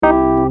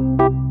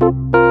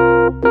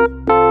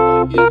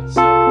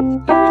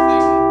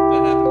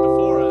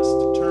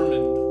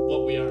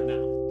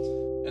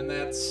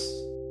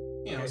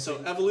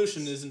so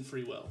evolution isn't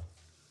free will.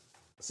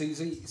 So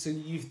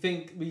you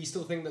think, but you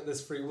still think that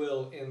there's free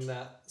will in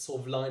that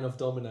sort of line of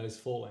dominoes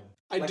falling?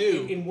 I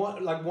do. In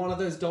what, like one of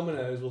those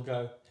dominoes will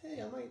go,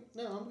 hey, I'm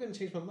going to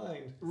change my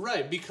mind.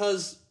 Right,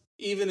 because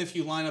even if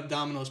you line up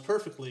dominoes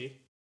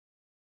perfectly,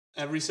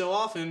 every so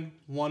often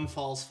one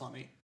falls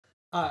funny.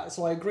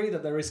 So I agree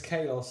that there is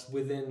chaos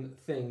within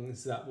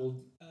things that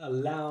will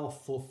allow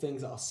for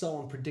things that are so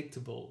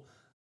unpredictable.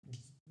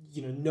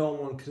 You know, no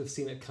one could have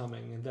seen it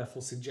coming, and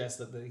therefore suggest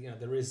that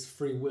there is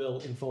free will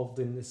involved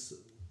in this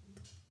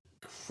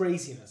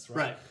craziness,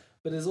 right?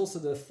 But there's also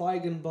the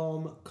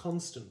Feigenbaum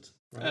constant,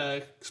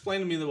 right?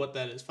 Explain to me what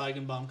that is,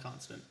 Feigenbaum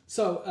constant.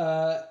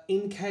 So,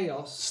 in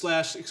chaos...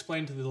 /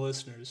 explain to the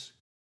listeners.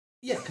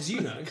 Yeah, because you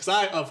know. Because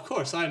of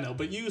course I know,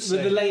 but you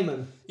say... The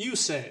layman. You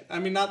say it. I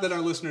mean, not that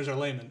our listeners are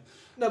laymen.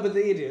 No, but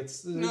the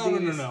idiots.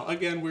 No.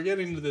 Again, we're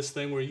getting into this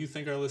thing where you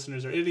think our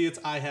listeners are idiots.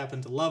 I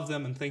happen to love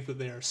them and think that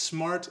they are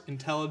smart,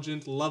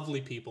 intelligent,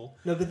 lovely people.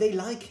 No, but they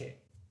like it.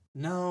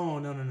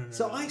 No.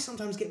 So I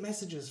sometimes get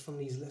messages from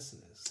these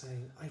listeners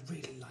saying, I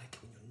really like it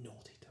when you're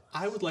naughty to us.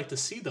 I would like to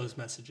see those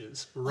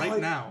messages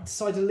now.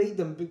 So I delete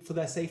them for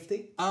their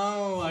safety.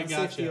 Oh, I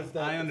got you.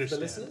 I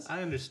understand. The listeners.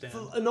 I understand.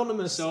 For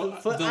anonymous, so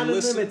for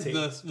anonymity.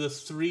 The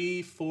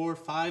 3, 4,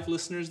 5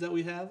 listeners that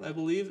we have, I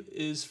believe,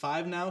 is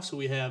 5 now. So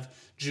we have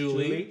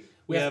Julie.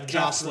 We have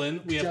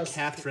Jocelyn. We have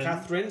Catherine.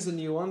 Catherine's the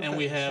new one. And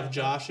we have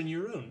Josh and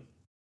Jeroen.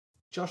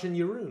 Josh and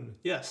Jeroen?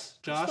 Yes.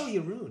 Josh. Spell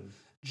Jeroen.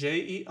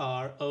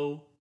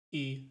 Jeroen.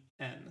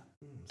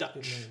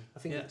 Dutch. I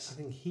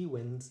think he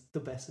wins the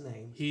best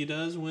name. He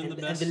does win the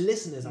best name. And the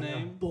listeners are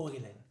now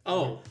boiling.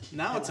 Oh,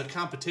 now it's a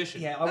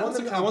competition. Yeah, I want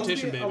them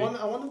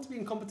to be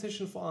in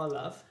competition for our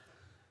love.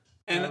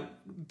 And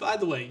by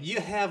the way, you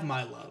have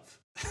my love.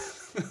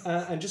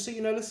 And just so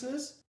you know,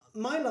 listeners,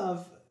 my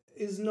love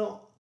is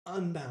not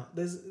unbound.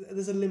 There's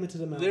a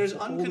limited amount. There's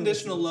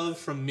unconditional love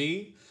from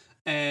me,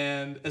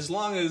 and as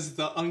long as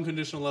the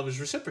unconditional love is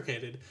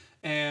reciprocated,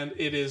 and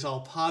it is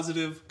all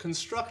positive,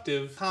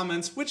 constructive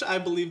comments, which I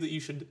believe that you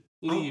should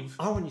leave.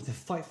 I want you to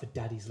fight for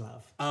Daddy's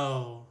love.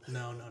 Oh,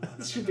 no.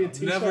 Should be a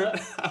t-shirt. Never.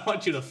 I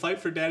want you to fight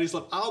for Daddy's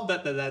love. I'll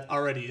bet that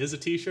already is a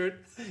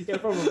t-shirt. Yeah,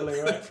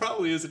 probably, right? It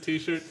probably is a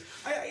t-shirt.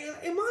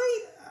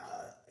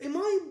 Am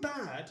I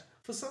bad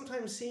for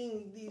sometimes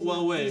seeing these...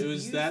 Well, wait,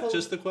 was that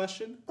just the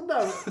question?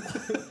 No.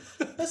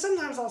 But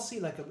sometimes I'll see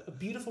like a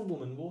beautiful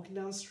woman walking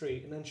down the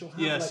street, and then she'll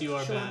have you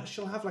are bad.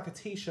 She'll have like a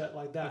t-shirt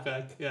like that.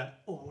 Okay, yeah.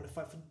 Oh, I want to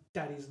fight for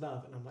Daddy's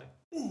love. And I'm like,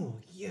 oh,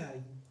 yeah.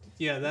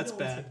 Yeah, that's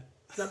bad.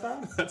 Is that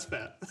bad? That's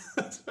bad.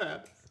 That's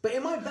bad. But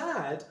am I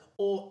bad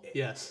or...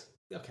 Yes.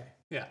 Okay.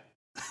 Yeah.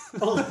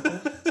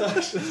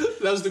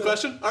 That was the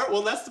question? All right,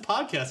 well, that's the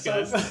podcast,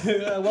 guys.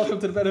 Welcome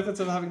to the Benefits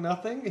of Having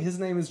Nothing. His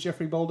name is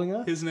Jeffrey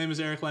Boldinger. His name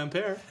is Eric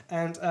Lampere.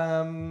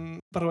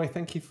 And, by the way,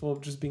 thank you for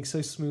just being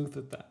so smooth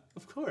with that.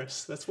 Of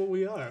course, that's what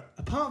we are.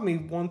 A part of me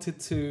wanted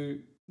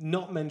to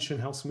not mention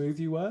how smooth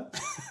you were,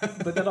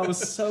 but then I was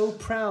so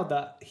proud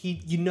that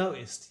you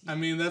noticed. I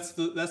mean, that's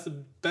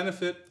the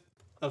benefit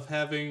of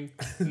having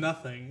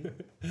nothing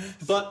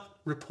but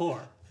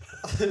rapport.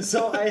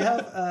 So I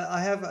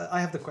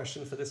have the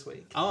question for this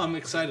week. Oh, I'm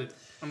excited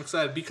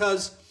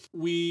because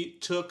we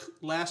took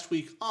last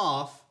week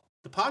off.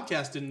 The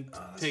podcast didn't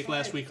take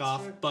last week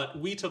off, but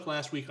we took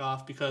last week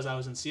off because I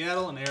was in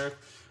Seattle and Eric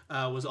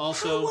was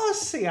also... How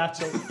was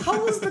Seattle?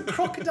 How was the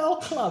Crocodile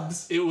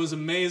Clubs? It was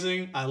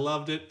amazing. I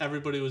loved it.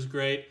 Everybody was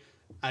great.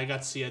 I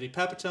got to see Eddie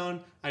Pepitone.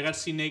 I got to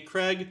see Nate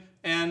Craig.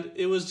 And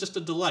it was just a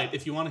delight.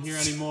 If you want to hear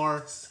any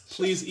more,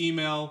 please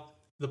email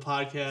the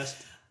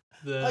podcast.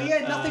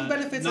 Nothing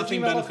benefits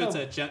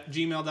at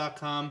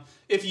gmail.com.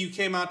 If you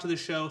came out to the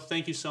show,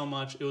 thank you so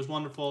much. It was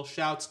wonderful.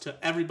 Shouts to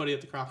everybody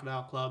at the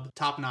Crocodile Club.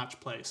 Top-notch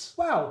place.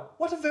 Wow,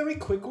 what a very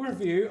quick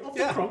review of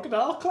the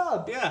Crocodile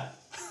Club. Yeah.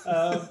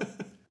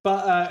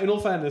 But in all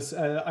fairness,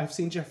 I've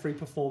seen Jeffrey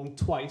perform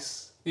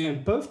twice,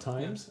 and both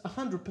times,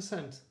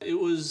 100%. It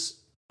was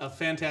a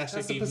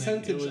fantastic evening. That's the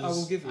percentage I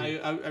will give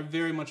you. I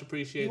very much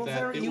appreciate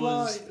that. You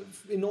are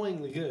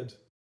annoyingly good.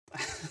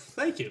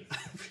 Thank you. I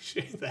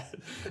appreciate that.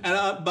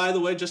 And by the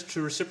way, just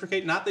to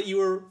reciprocate, not that you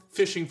were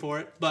fishing for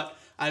it, but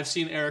I've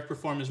seen Eric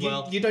perform as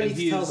well. You don't need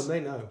to tell them,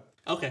 they know.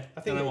 Okay,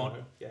 I think then I won't.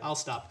 Yeah. I'll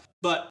stop.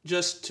 But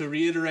just to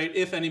reiterate,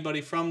 if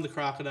anybody from the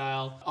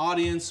Crocodile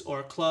audience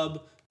or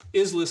club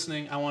is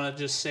listening, I want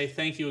to just say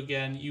thank you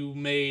again. You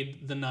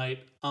made the night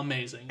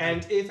amazing.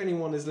 And if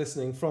anyone is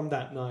listening from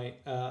that night,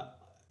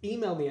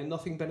 email me at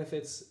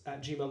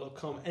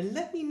nothingbenefits@gmail.com and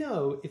let me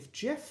know if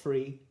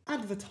Jeffrey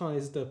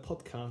advertised the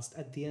podcast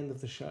at the end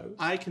of the show.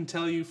 I can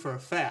tell you for a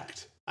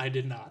fact, I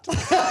did not.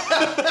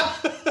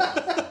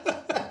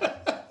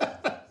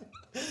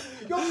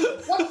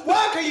 What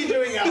work are you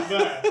doing out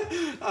there?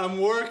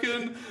 I'm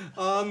working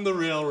on the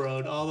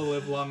railroad all the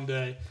live long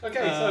day.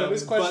 Okay, so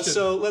this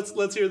question.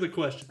 Let's hear the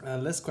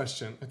question. This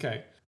question.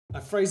 Okay.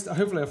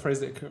 Hopefully I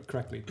phrased it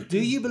correctly. Do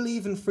you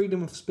believe in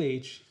freedom of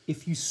speech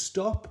if you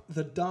stop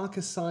the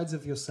darker sides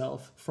of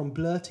yourself from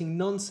blurting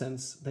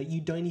nonsense that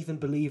you don't even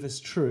believe is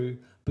true,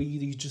 but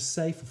you just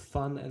say for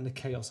fun and the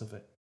chaos of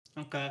it?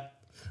 Okay.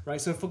 right?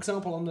 So, for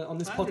example, on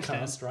this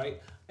podcast,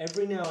 right,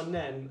 every now and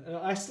then,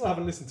 I still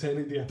haven't listened to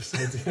any of the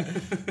episodes yet,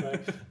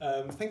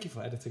 right? Thank you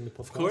for editing the podcast.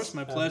 Of course,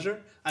 my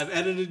pleasure. I've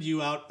edited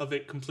you out of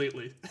it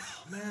completely.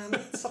 Oh,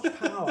 man, such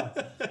power.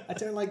 I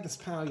don't like this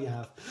power you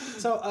have.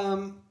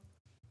 So,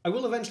 I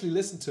will eventually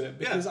listen to it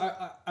because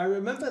I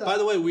remember that... By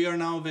the way, we are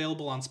now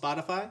available on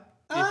Spotify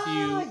if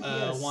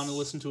you want to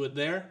listen to it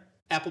there.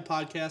 Apple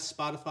Podcasts,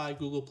 Spotify,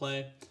 Google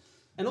Play.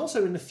 And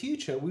also in the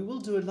future, we will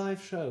do a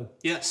live show.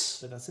 Yes.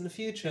 So that's in the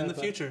future. In the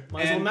future.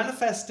 Might as well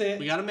manifest it.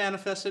 We got to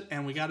manifest it,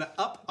 and we got to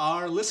up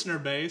our listener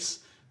base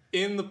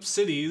in the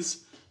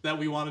cities that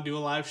we want to do a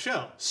live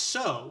show.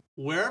 So,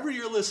 wherever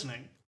you're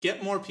listening,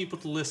 get more people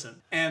to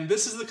listen. And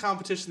this is the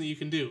competition that you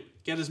can do.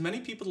 Get as many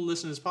people to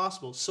listen as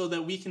possible so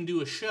that we can do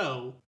a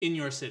show in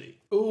your city.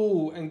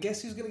 Ooh, and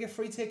guess who's going to get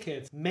free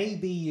tickets?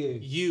 Maybe you.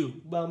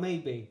 You. Well,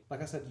 maybe.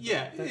 Like I said.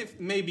 Yeah,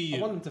 maybe you.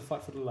 I want them to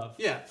fight for the love.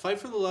 Yeah, fight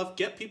for the love.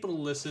 Get people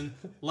to listen.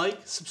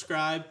 Like,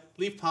 subscribe,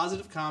 leave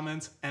positive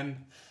comments, and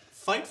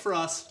fight for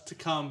us to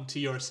come to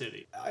your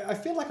city. I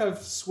feel like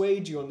I've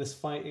swayed you on this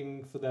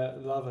fighting for the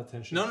love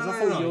attention.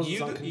 No.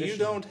 You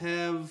don't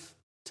have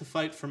to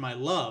fight for my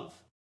love.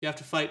 You have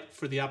to fight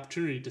for the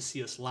opportunity to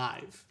see us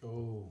live.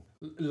 Oh.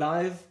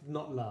 Live,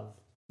 not love.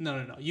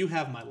 No. You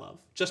have my love.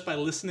 Just by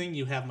listening,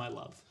 you have my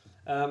love.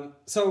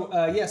 So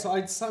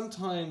I'd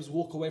sometimes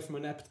walk away from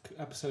an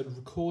episode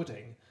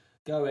recording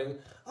going,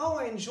 oh,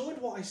 I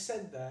enjoyed what I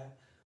said there,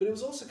 but it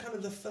was also kind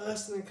of the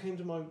first thing that came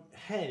to my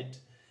head.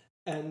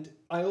 And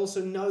I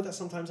also know that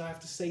sometimes I have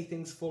to say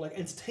things for like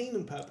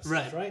entertainment purposes,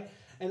 right?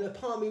 And a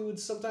part of me would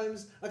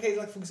sometimes, okay,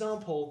 like for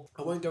example,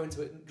 I won't go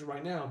into it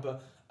right now,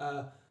 but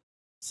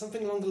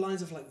something along the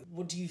lines of like,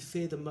 what do you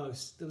fear the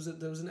most? There was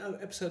an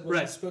episode where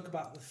I spoke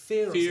about the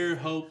fear,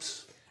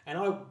 hopes, and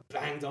I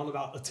banged on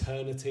about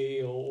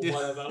eternity or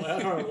whatever. Like, I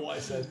don't remember what I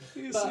said.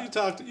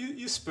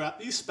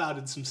 You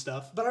spouted some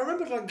stuff. But I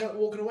remember like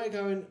walking away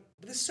going,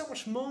 but there's so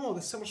much more.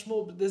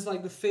 But there's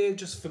like the fear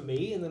just for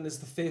me, and then there's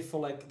the fear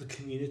for like the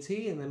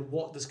community, and then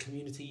what does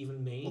community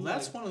even mean? Well,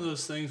 that's one of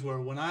those things where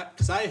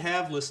because I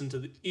have listened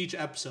to each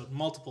episode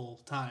multiple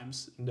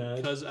times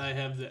because I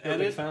have the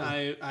edit.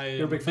 I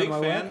am a big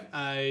fan.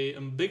 I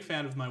am a big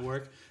fan of my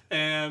work,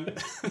 and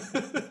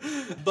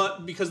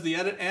but because the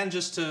edit and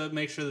just to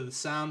make sure that the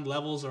sound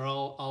levels are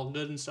all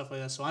good and stuff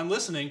like that. So I'm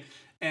listening.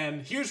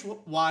 And here's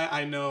why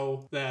I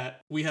know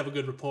that we have a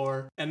good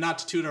rapport, and not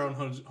to toot our own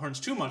horns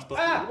too much, but...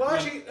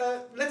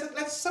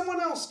 let someone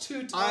else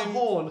toot our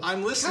horn.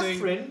 I'm listening.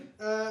 Catherine,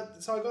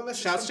 so I got a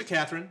message Shouts to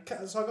Catherine.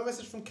 So I got a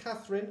message from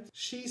Catherine.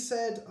 She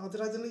said,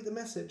 did I delete the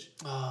message?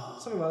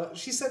 Something about that.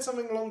 She said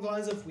something along the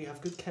lines of, we have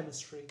good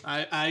chemistry.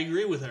 I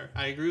agree with her.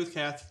 I agree with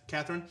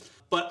Catherine,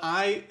 but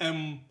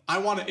I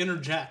want to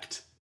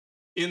interject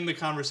in the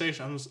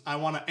conversation. I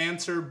want to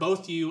answer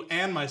both you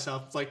and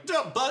myself. It's like,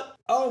 but...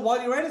 Oh,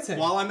 while you're editing?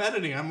 While I'm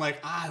editing, I'm like,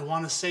 I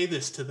want to say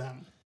this to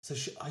them. So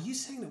are you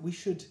saying that we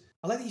should...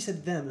 I like that you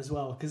said them as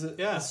well, because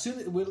as soon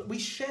as we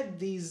shed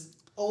these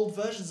old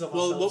versions of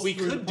ourselves. Well, what we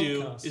could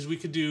do is we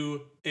could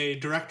do a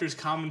director's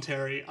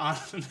commentary on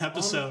an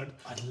episode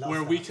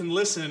where we can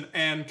listen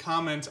and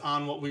comment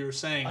on what we were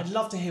saying. I'd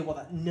love to hear what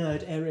that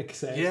nerd Eric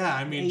said. Yeah,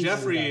 I mean,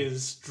 Jeffrey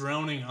is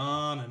droning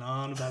on and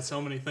on about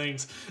so many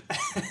things,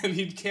 and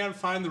he can't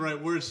find the right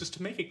words just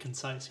to make it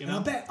concise, you know?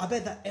 And I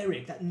bet that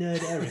Eric, that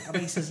nerd Eric, I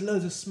bet he says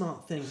loads of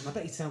smart things, and I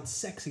bet he sounds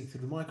sexy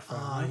through the microphone.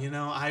 Right? You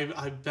know,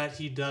 I bet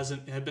he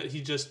doesn't. I bet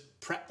he just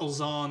prattles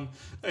on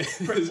in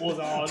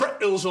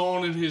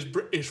his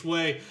British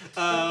way.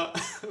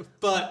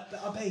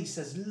 But I bet he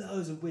says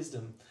loads of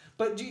wisdom.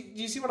 But do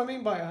you see what I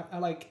mean by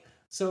like?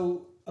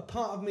 So a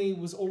part of me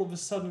was all of a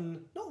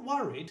sudden not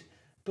worried,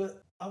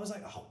 but I was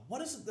like, oh,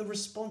 what is the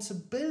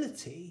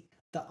responsibility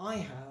that I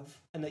have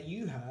and that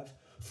you have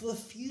for the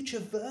future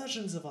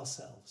versions of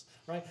ourselves,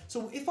 right?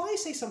 So if I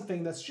say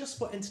something that's just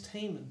for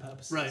entertainment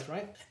purposes,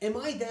 right? Am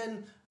I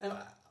then...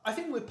 I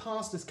think we're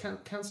past this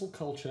cancel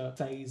culture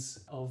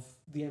phase of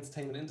the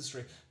entertainment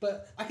industry,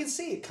 but I can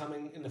see it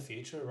coming in the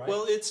future, right?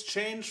 Well, it's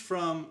changed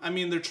from... I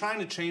mean, they're trying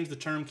to change the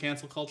term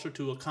cancel culture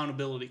to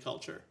accountability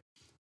culture.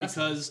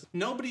 Because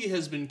nobody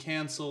has been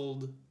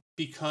canceled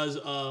because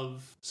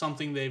of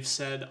something they've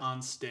said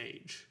on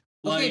stage.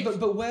 Okay,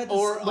 but where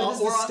does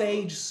the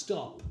stage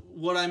stop?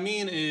 What I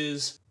mean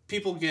is...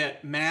 people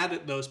get mad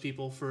at those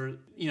people for,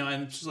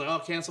 and it's just like, oh,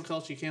 cancel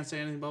culture, you can't say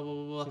anything, blah, blah,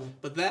 blah, blah.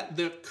 But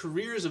the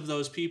careers of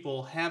those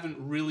people haven't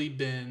really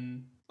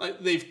been,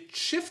 like, they've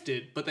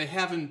shifted, but they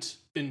haven't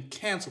been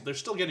canceled. They're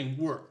still getting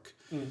work.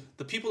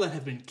 The people that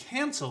have been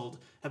canceled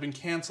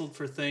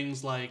for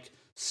things like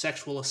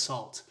sexual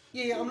assault.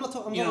 Yeah, I'm not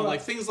talking about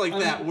like things like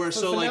that. Where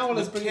so like now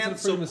let's bring it to the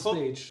freedom of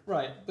speech,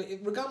 right? But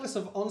regardless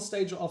of on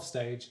stage or off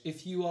stage,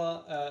 if you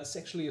are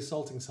sexually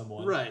assaulting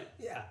someone, right?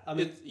 Yeah, I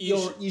mean you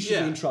should be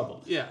in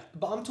trouble. Yeah,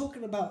 but I'm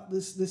talking about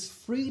this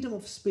freedom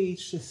of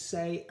speech to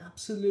say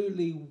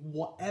absolutely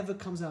whatever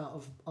comes out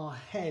of our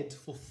head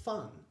for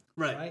fun,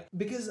 right?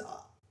 Because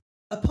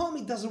a part of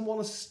me doesn't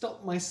want to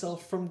stop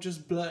myself from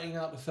just blurting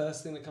out the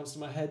first thing that comes to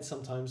my head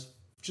sometimes,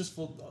 just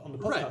on the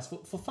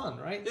podcast for fun,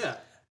 right? Yeah,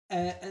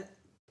 and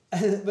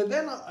But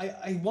then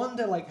I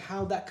wonder like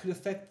how that could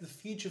affect the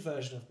future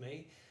version of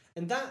me,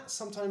 and that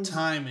sometimes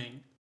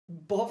Timing.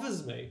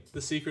 bothers me.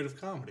 The secret of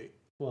comedy.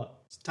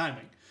 What? It's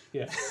timing.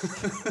 Yeah.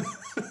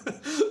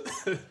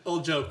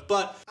 Old joke.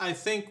 But I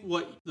think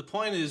what the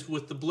point is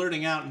with the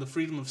blurting out and the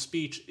freedom of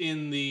speech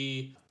in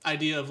the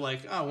idea of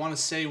like, oh, I want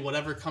to say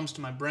whatever comes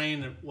to my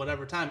brain at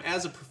whatever time.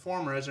 As a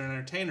performer, as an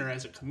entertainer,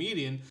 as a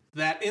comedian,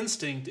 that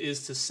instinct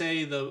is to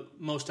say the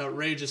most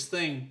outrageous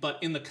thing, but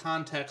in the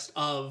context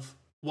of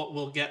what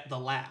will get the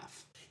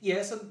laugh.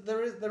 Yeah, so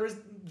there is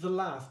the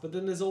laugh, but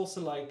then there's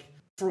also like,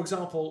 for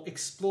example,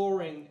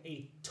 exploring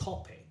a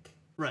topic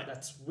Right.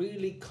 that's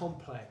really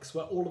complex,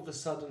 where all of a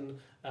sudden...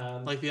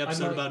 like the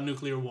episode about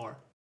nuclear war.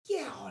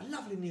 Yeah,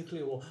 lovely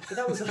nuclear war. But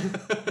that was...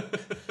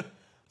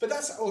 but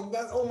that's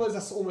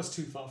almost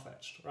too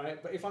far-fetched,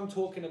 right? But if I'm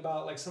talking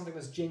about like something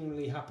that's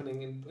genuinely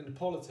happening in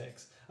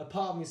politics, a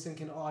part of me is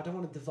thinking, I don't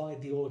want to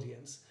divide the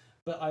audience,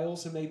 but I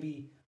also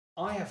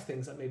I have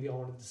things that maybe I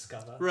want to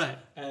discover. Right.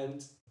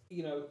 And,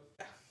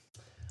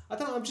 I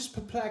don't know, I'm just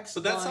perplexed.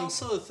 But that's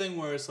also a thing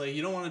where it's like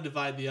you don't want to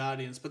divide the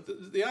audience, but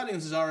the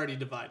audience is already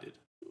divided,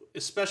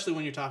 especially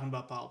when you're talking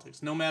about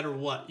politics. No matter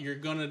what, you're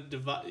going to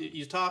divide.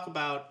 You talk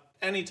about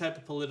any type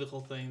of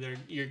political thing,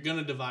 you're going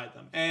to divide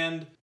them.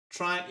 And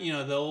try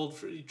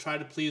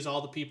to please all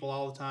the people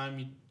all the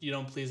time. You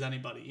don't please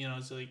anybody.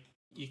 It's like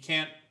you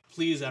can't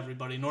please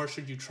everybody, nor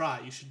should you try.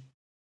 You should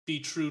be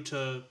true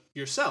to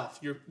yourself,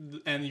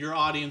 and your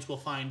audience will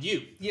find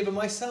you. Yeah, but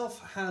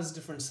myself has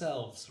different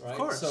selves, right? Of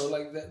course. So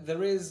like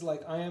there is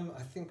like I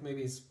think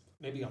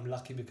maybe I'm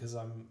lucky because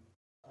I'm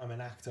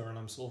an actor and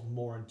I'm sort of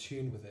more in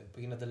tune with it.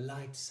 But the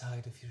light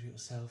side of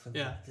yourself and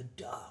the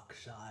dark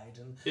side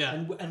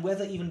and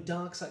whether even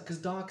dark side, because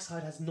dark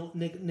side has not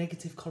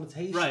negative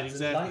connotations. Right,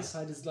 exactly. And light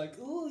side is like,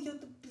 oh,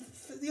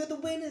 you're the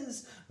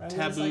winners. Right?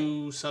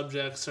 Taboo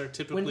subjects are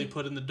typically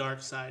put in the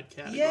dark side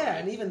category. Yeah,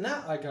 and even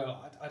that I go,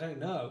 I don't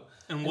know.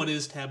 And what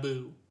is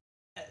taboo?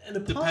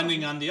 And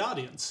depending on the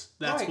audience,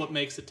 that's what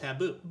makes it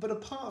taboo. But a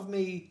part of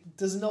me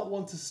does not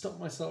want to stop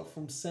myself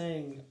from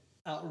saying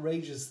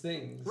outrageous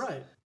things.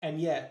 Right. And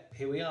yet,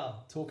 here we are,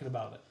 talking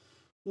about it.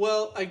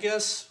 Well, I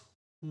guess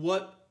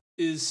what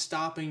is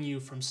stopping you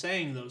from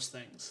saying those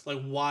things?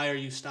 Like, why are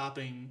you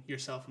stopping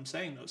yourself from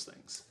saying those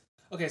things?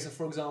 Okay, so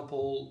for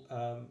example,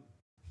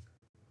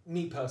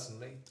 me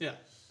personally,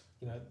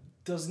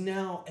 does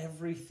now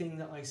everything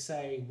that I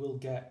say will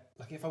get,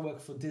 like if I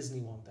work for Disney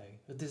one day,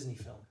 a Disney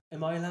film,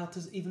 am I allowed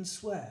to even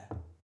swear?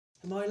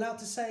 Am I allowed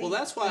to say? Well,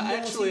 that's why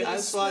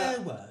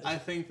I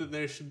think that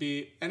there should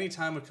be,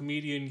 anytime a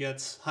comedian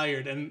gets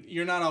hired, and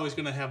you're not always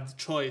going to have the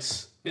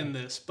choice in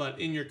this, but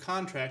in your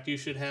contract you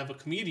should have a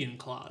comedian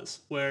clause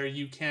where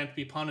you can't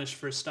be punished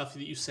for stuff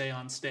that you say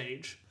on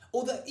stage.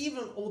 Or that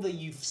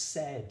you've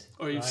said.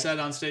 Or you've said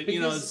on stage.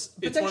 Because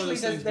it's one of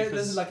those things.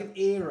 There's like an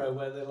era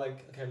where they're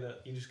like, okay,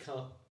 look, you just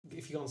can't,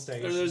 if you go on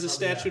stage. Or there's a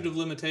statute of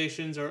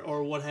limitations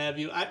or what have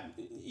you.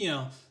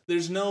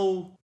 There's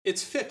no,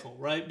 it's fickle,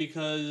 right?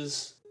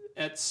 Because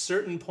at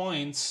certain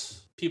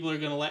points, people are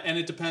going to and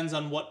it depends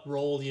on what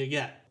role you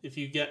get. If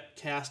you get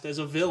cast as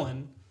a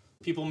villain,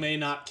 people may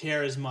not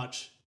care as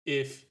much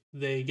if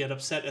they get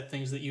upset at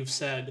things that you've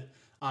said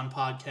on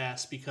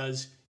podcasts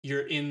because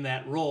you're in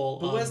that role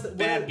of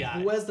bad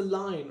guy. Where's the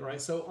line, right?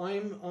 So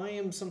I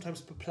am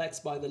sometimes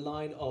perplexed by the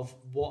line of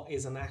what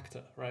is an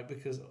actor, right?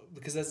 Because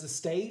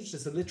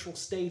there's a literal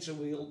stage that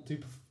we all do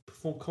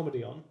perform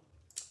comedy on.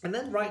 And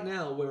then right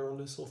now we're on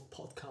this sort of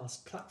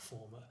podcast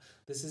platformer.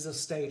 This is a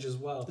stage as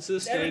well. This is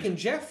a stage. Eric and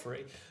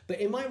Jeffrey. But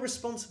am I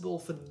responsible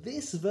for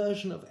this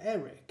version of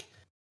Eric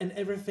and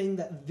everything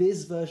that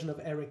this version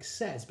of Eric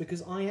says?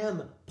 Because I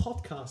am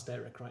podcast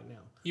Eric right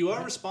now. You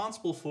are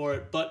responsible for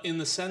it, but in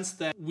the sense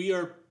that we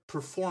are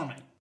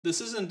performing.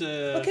 This isn't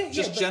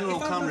general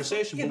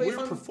conversation, but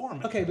we're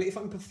performing. Okay, but if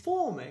I'm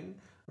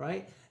performing,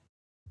 right,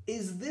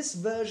 is this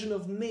version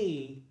of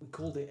me, we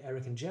called it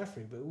Eric and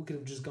Jeffrey, but we could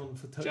have just gone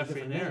for totally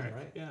Jeffrey different and name, Eric,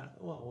 right? yeah.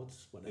 Well,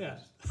 whatever. Yeah.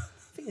 I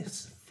think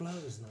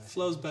flows nice.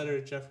 Flows better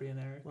at Jeffrey and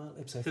Eric. Well,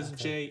 ipso facto.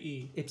 Because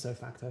J-E. Ipso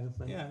facto.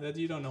 Mate. Yeah,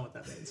 you don't know what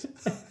that means.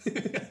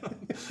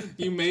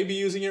 You may be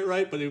using it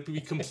right, but it would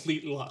be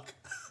complete luck.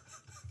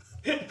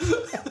 You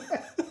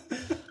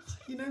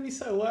know me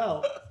so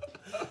well.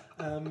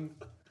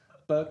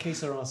 But que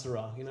sera,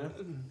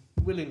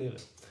 willy-nilly.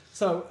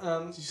 So,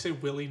 did you say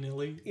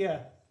willy-nilly?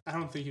 Yeah. I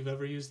don't think you've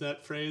ever used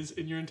that phrase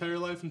in your entire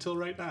life until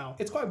right now.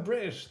 It's quite a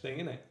British thing,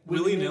 isn't it?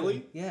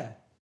 Willy-nilly? Yeah.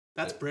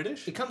 That's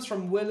British? It comes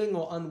from willing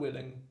or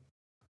unwilling.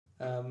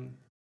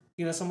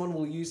 Someone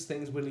will use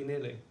things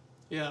willy-nilly.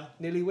 Yeah.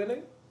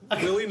 Nilly-willy?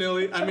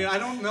 Willy-nilly. I mean, I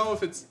don't know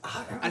if it's...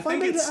 I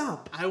think it's...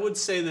 I would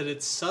say that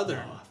it's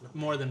Southern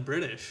more than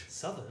British.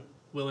 Southern?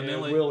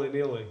 Willy-nilly. Yeah,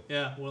 willy-nilly.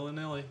 Yeah,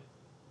 willy-nilly.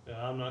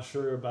 Yeah, I'm not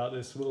sure about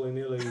this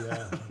willy-nilly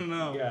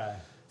no. guy.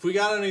 If we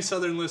got any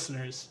Southern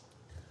listeners...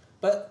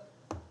 But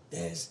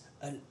there's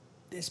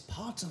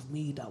parts of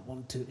me that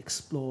want to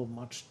explore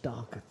much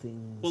darker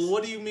things. Well,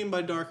 what do you mean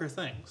by darker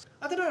things?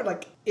 I don't know,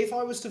 like, if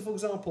I was to, for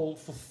example,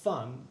 for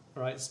fun,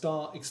 right,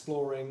 start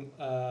exploring,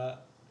 the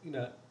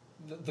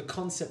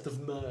concept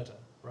of murder,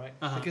 right?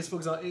 Uh-huh. Because, for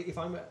example, if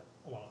I'm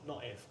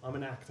I'm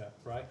an actor,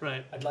 right?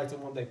 Right. I'd like to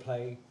one day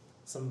play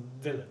some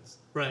villains,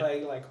 Right.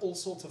 play like all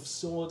sorts of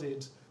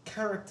sordid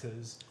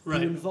characters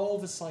Right. who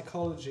involve a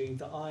psychology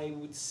that I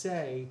would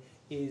say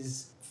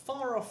is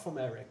far off from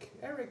Eric.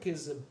 Eric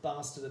is a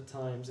bastard at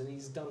times, and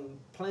he's done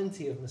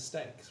plenty of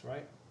mistakes,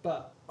 right?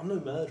 But I'm no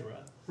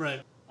murderer.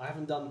 Right. I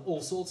haven't done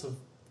all sorts of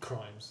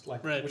crimes,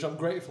 Right. which I'm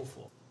grateful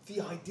for.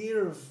 The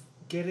idea of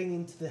getting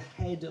into the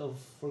head of,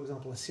 for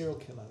example, a serial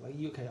killer, like,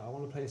 okay, I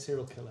want to play a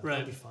serial killer, Right.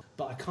 that'd be fun.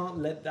 But I can't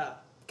let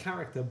that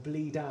character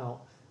bleed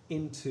out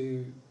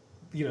into,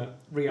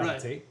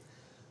 reality.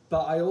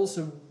 But I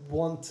also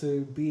want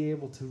to be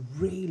able to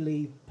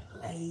really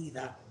play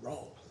that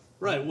role.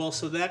 Right. Well,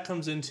 so that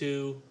comes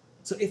into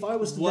So if I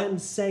was to what then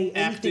say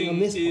anything on acting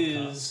this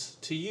podcast, is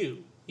to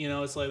you.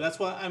 It's like, that's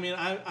why, I mean,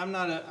 I'm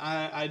not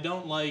I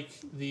don't like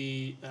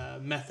the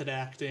method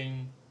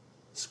acting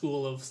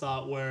school of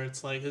thought where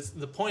it's like,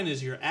 the point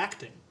is you're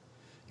acting.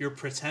 You're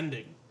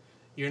pretending.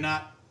 You're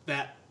not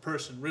that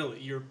person, really.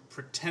 You're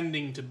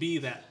pretending to be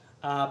that.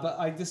 but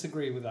I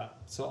disagree with that.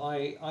 So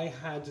I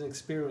had an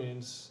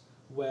experience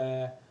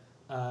where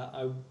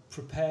I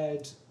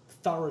prepared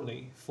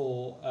thoroughly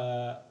for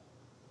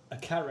a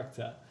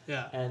character,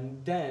 Yeah.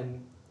 and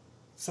then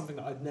something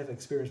that I'd never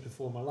experienced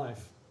before in my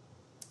life.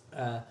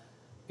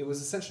 It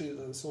was essentially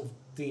a sort of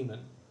demon,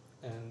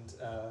 and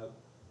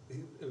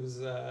it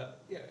was I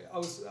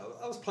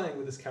was playing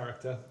with this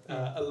character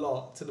a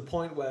lot, to the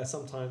point where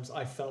sometimes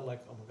I felt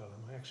like, oh my god,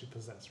 am I actually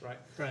possessed? Right?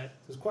 Right.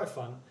 It was quite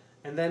fun.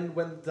 And then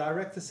when the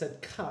director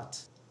said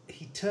cut,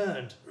 he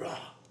turned, "Rah,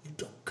 you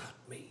don't cut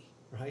me,"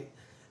 right?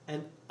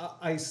 And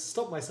I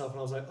stopped myself and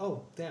I was like,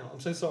 oh damn, I'm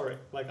so sorry.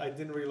 Like, I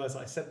didn't realize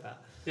I said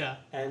that. Yeah.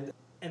 And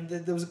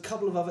there was a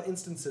couple of other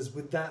instances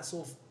with that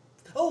sort of.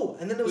 Oh,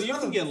 and then there was you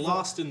another. can get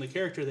lost in the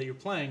character that you're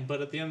playing,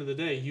 but at the end of the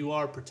day, you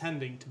are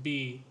pretending to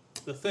be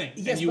the thing.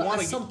 Yes, and you but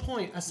want at some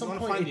point,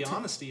 find the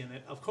honesty in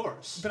it, of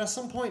course. But at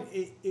some point,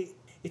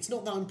 it's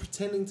not that I'm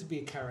pretending to be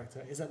a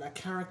character. It's that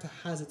character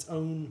has its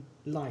own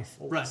life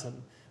all of a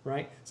sudden,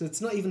 right? So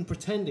it's not even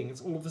pretending.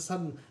 It's all of a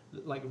sudden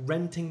like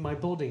renting my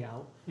body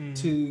out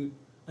to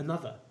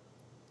another.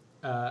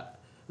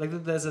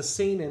 Like, there's a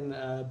scene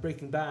in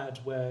Breaking Bad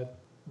where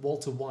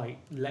Walter White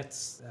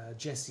lets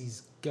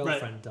Jesse's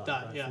girlfriend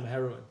die from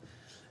heroin,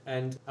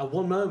 and at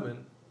one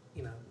moment,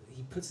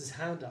 he puts his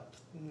hand up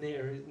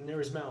near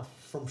his mouth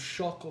from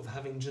shock of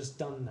having just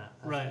done that,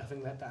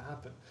 having let that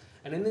happen.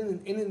 And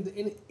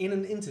in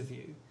an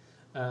interview,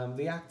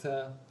 the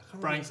actor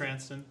Bryan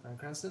Cranston,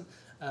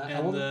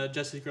 and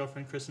Jesse's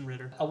girlfriend Kristen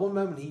Ritter. At one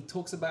moment, he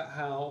talks about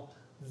how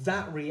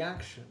that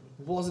reaction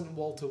wasn't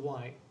Walter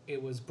White;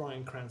 it was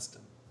Bryan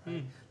Cranston.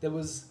 Right? It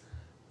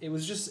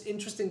was just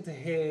interesting to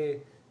hear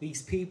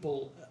these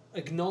people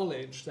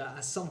acknowledge that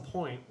at some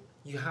point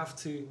you have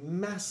to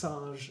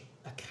massage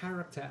a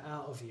character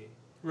out of you,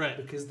 right?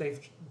 Because they've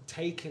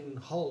taken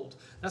hold.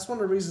 That's one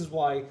of the reasons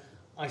why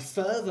I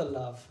further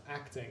love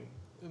acting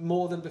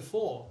more than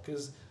before,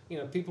 because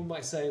people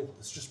might say, well,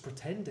 it's just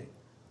pretending.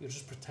 You're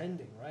just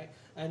pretending, right?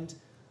 And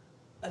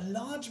a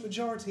large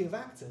majority of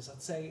actors,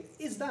 I'd say,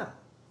 is that.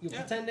 You're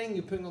pretending,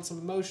 you're putting on some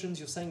emotions,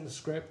 you're saying the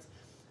script.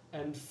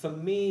 And for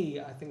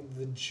me, I think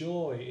the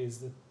joy is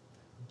the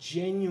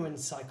genuine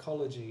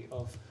psychology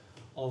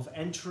of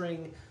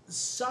entering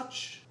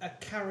such a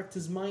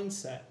character's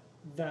mindset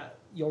that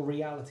your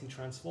reality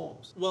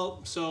transforms.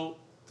 Well, so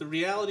the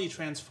reality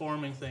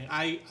transforming thing,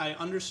 I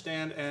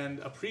understand and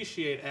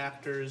appreciate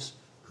actors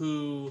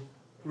who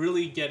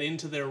really get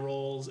into their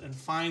roles and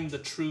find the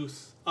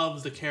truth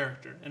of the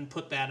character and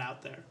put that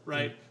out there,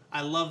 right?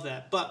 I love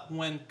that. But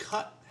when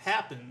cut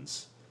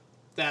happens,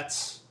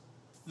 it's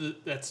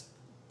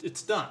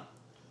done.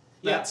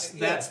 That's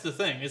the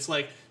thing. It's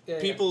like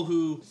people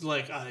who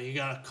like, you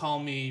gotta call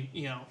me,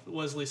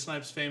 Wesley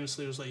Snipes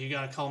famously was like, you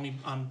gotta call me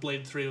on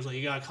Blade 3, it was like,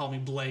 you gotta call me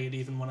Blade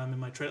even when I'm in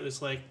my trailer.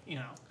 It's like,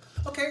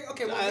 Okay.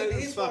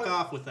 Well, fuck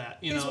off with that.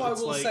 Here's what I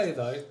will say,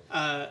 though.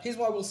 Here's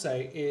what I will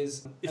say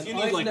is, if you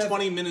need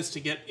 20 minutes to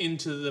get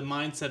into the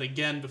mindset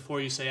again before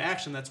you say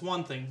action, that's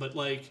one thing. But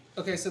like,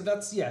 okay, so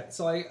that's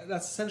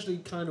that's essentially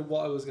kind of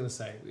what I was going to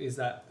say. Is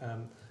that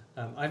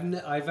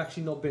I've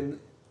actually not been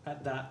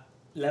at that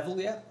level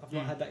yet. I've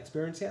not had that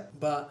experience yet.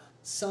 But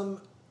some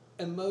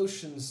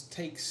emotions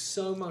take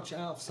so much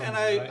out of something,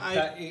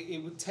 that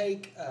it would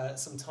take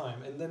some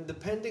time, and then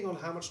depending on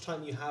how much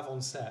time you have on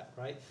set,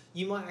 right,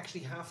 you might actually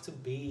have to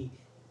be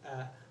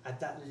at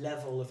that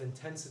level of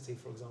intensity,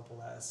 for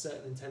example, at a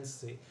certain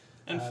intensity,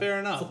 and fair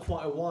enough, for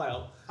quite a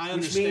while. I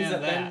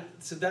understand that.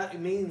 So that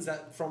means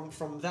that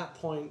from that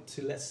point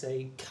to, let's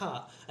say,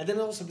 cut, and then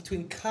also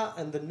between cut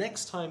and the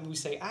next time we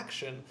say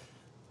action,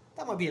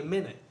 that might be a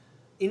minute.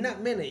 In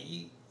that minute,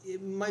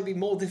 it might be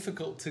more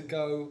difficult to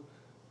go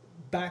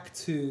back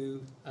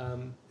to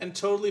and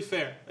totally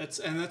fair.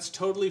 That's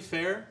totally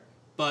fair.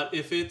 But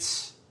if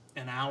it's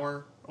an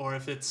hour, or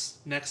if it's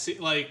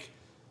like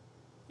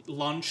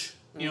lunch,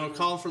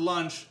 call for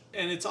lunch,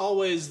 and it's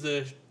always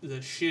the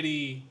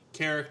shitty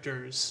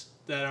characters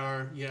that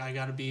are, I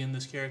got to be in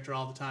this character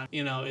all the time.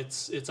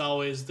 It's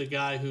always the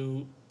guy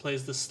who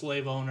plays the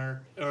slave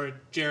owner, or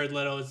Jared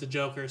Leto is the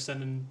Joker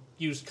sending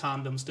used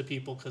condoms to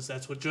people because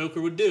that's what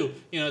Joker would do.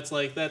 You know, it's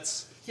like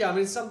that's Yeah, I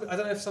mean, I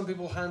don't know if some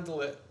people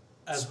handle it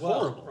as It's well,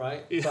 horrible.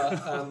 right? Yeah.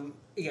 But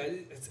yeah,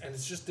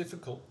 it's just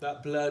difficult,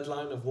 that blurred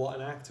line of what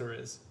an actor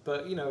is.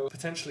 But you know,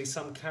 potentially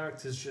some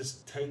characters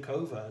just take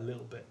over a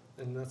little bit,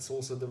 and that's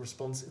also the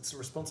response. It's the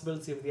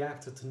responsibility of the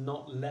actor to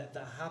not let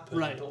that happen.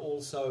 Right. But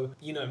also,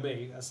 you know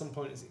me, at some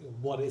point, it's,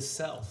 what is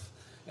self?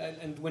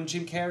 And when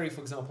Jim Carrey, for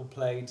example,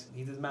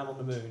 he did Man on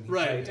the Moon. He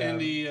right, played,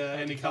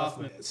 Andy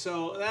Kaufman.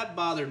 So that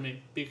bothered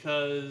me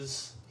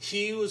because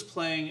he was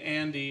playing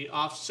Andy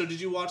off. So did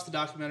you watch the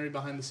documentary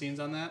behind the scenes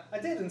on that? I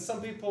did, and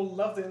some people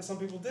loved it and some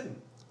people didn't.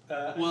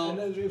 Well-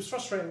 and it was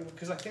frustrating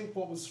because I think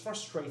what was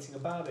frustrating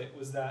about it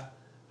was that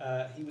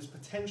he was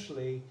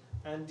potentially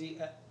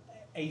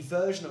a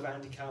version of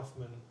Andy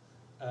Kaufman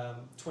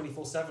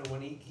 24/7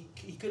 when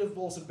he could have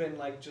also been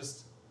like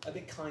just a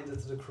bit kinder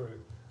to the crew.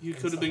 You and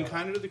could have stuff been like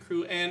kinder to the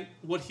crew, and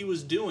what he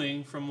was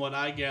doing, from what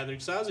I gathered,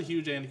 because I was a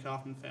huge Andy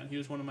Kaufman fan. He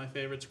was one of my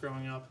favorites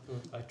growing up.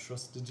 I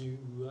trusted you.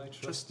 I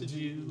Trusted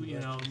you, you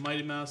know,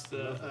 Mighty Mouse,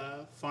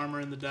 the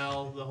Farmer in the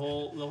Dell, the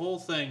whole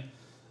thing.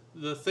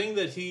 The thing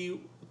that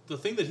he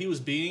was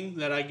being,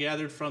 that I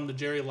gathered from the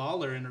Jerry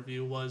Lawler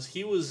interview, was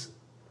he was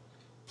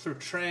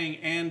portraying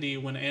Andy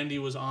when Andy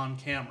was on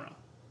camera,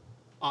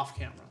 off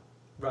camera.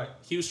 Right.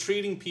 He was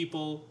treating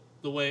people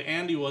the way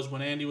Andy was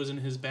when Andy was in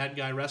his bad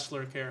guy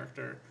wrestler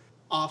character,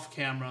 off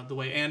camera, the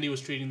way Andy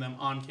was treating them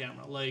on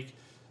camera. Like,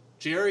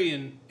 Jerry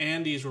and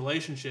Andy's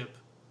relationship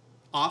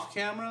off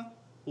camera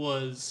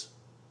was,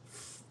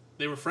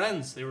 they were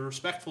friends. They were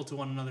respectful to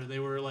one another. They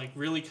were like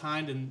really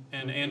kind,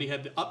 and Andy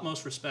had the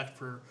utmost respect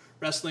for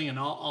wrestling and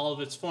all of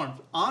its forms.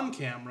 On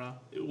camera,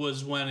 it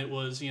was when it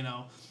was, you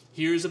know,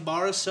 here's a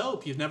bar of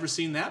soap. You've never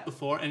seen that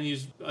before. And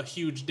he's a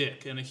huge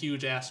dick and a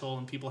huge asshole,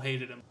 and people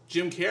hated him.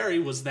 Jim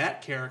Carrey was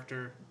that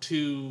character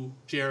to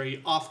Jerry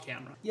off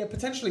camera. Yeah,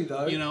 potentially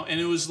though. You know, and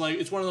it was like,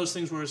 it's one of those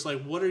things where it's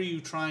like, what are you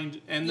trying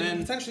to... And Yeah, then...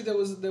 potentially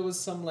there was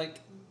some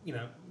like, you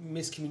know,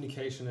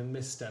 miscommunication and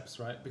missteps,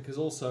 right? Because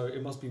also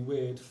it must be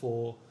weird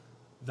for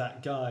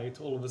that guy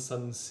to all of a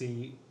sudden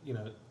see, you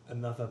know,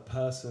 another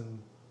person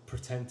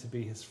pretend to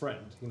be his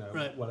friend, you know,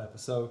 Right. whatever.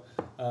 So,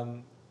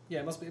 yeah,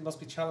 it must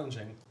be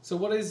challenging. So,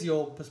 what is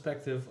your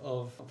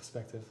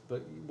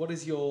what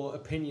is your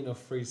opinion of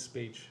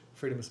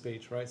freedom of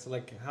speech, right? So,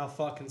 like, how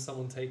far can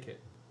someone take it?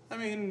 I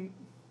mean,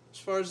 as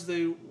far as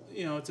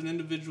it's an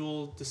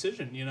individual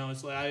decision. You know,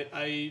 it's like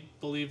I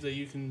believe that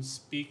you can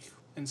speak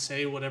and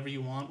say whatever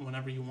you want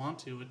whenever you want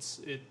to.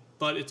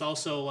 But it's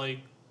also like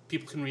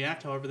people can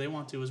react however they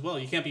want to as well.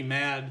 You can't be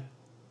mad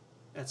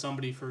at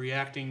somebody for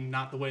reacting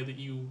not the way that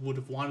you would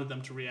have wanted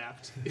them to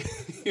react.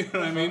 You know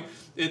what I mean?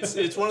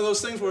 It's one of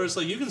those things where it's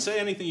like you can say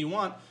anything you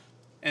want,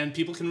 and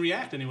people can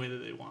react any way that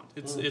they want.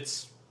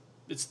 It's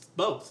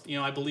both. You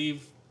know, I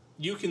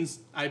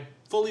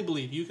fully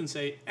believe you can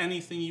say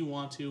anything you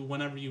want to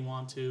whenever you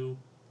want to.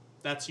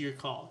 That's your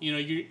call. You know,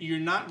 you're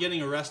not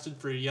getting arrested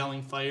for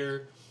yelling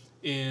fire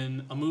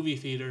in a movie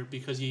theater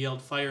because you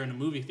yelled fire in a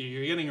movie theater.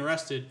 You're getting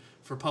arrested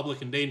for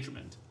public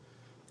endangerment.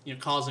 You know,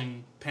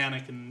 causing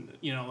panic and,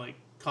 you know, like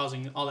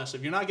causing all that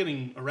stuff. You're not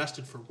getting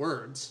arrested for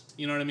words.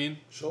 You know what I mean?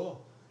 Sure.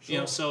 You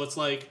know, so it's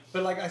like...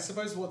 But, like, I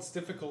suppose what's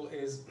difficult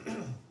is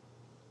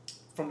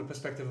from the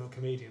perspective of a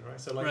comedian, right?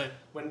 So, like, Right.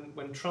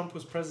 when Trump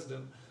was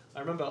president, I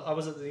remember I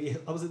was at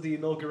the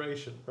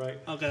inauguration, right?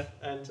 Okay.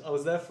 And I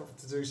was there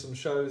to do some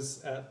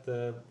shows at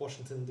the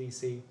Washington,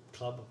 D.C.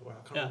 club. Or I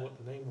can't remember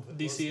what the name of it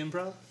DC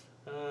Improv?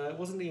 was. It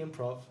wasn't the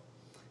Improv.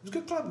 It was a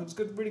good club. It was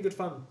good, really good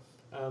fun.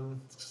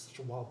 It's such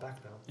a while back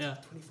now. Yeah.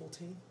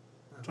 2014?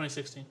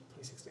 2016.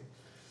 2016.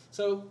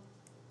 So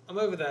I'm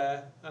over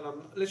there and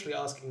I'm literally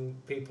asking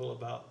people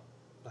about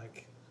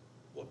like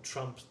what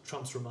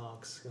Trump's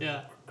remarks, you know,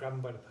 Yeah. grab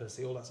him by the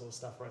pussy, all that sort of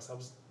stuff, right? So I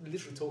was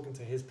literally talking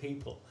to his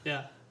people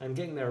Yeah. and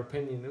getting their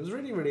opinion. It was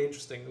really, really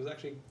interesting. It was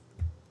actually,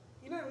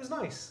 you know, it was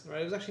nice,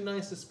 right? It was actually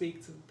nice to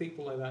speak to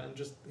people like that and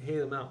just hear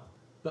them out.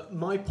 But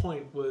my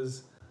point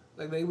was,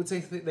 like, they would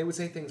say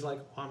things like,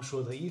 oh, "I'm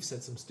sure that you've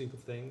said some stupid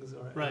things."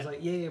 Right? I was like,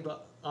 "Yeah,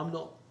 but I'm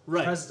not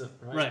president,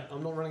 right? Right.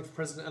 I'm not running for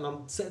president, and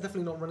I'm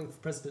definitely not running for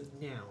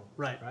president now,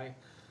 Right. Right?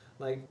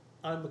 Like,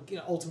 I'm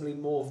ultimately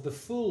more of the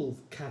fool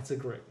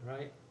category,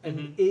 right? And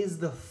Mhm.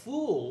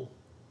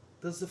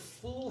 does the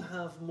fool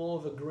have more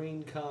of a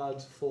green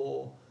card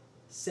for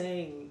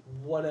saying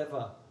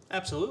whatever?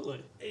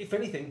 Absolutely. If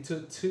anything,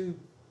 to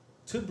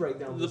break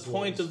down The those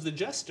point walls. of the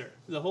jester.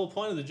 The whole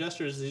point of the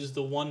jester is he's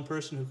the one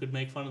person who could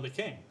make fun of the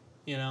king.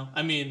 You know?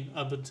 I mean,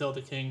 up until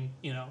the king,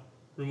 you know,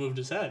 removed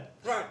his head.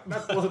 Right,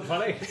 that wasn't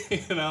funny.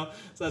 You know?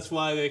 So that's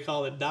why they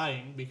call it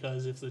dying,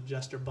 because if the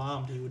jester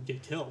bombed, he would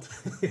get killed.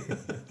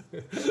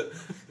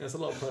 There's a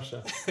lot of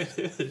pressure.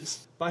 It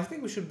is. But I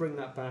think we should bring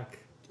that back.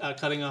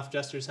 Cutting off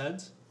jesters'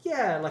 heads.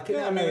 Yeah, like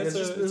Yeah, I mean, it's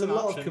there's a an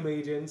lot option. of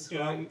comedians, You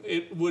know, right?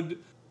 it would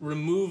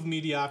remove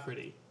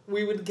mediocrity.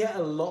 We would get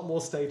a lot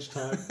more stage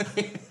time.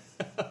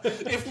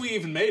 If we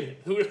even made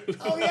it.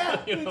 Oh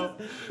yeah, You know?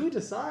 who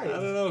decides? I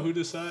don't know who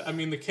decides. I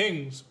mean, the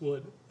kings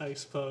would, I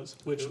suppose.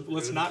 Which, Who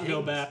let's are the not go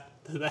kings? back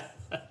to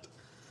that.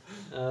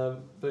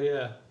 But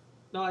yeah,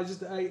 no, I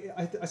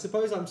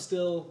suppose I'm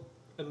still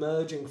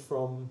emerging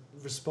from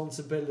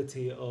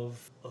responsibility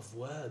of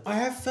words. I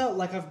have felt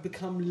like I've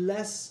become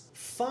less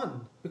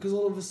fun because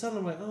all of a sudden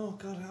I'm like, oh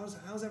god,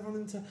 how's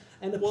everyone into?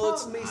 And a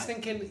part of me is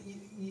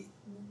thinking,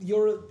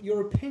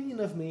 your opinion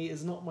of me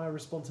is not my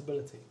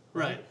responsibility.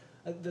 Right.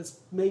 That's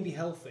maybe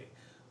healthy,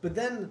 but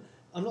then.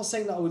 I'm not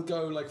saying that I would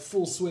go like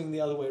full swing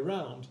the other way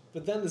around,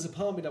 but then there's a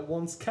part of me that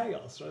wants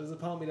chaos, right? There's a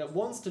part of me that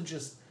wants to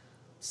just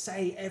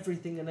say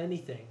everything and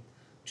anything,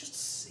 just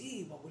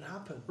see what would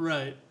happen.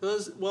 Right.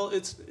 Well,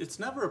 it's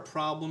never a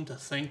problem to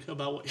think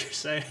about what you're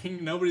saying.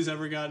 Nobody's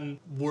ever gotten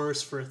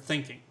worse for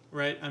thinking,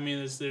 right? I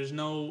mean, there's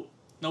no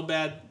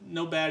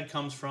bad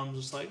comes from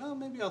just like, oh,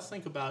 maybe I'll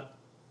think about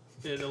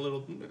it a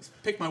little,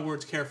 pick my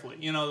words carefully,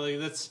 you know. Like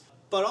that's.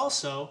 But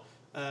also,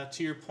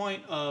 to your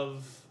point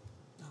of,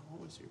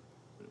 what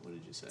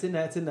did you say? It's in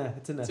there.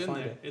 It's in there.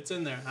 Find it. It's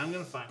in there. I'm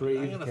gonna find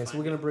breathe. it. Okay, so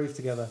we're gonna breathe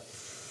together.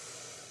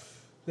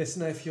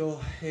 Listener, if you're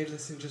here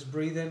listening, just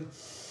breathe in.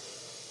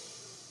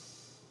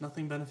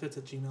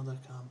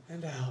 nothingbenefits@gmail.com.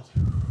 And out.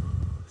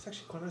 It's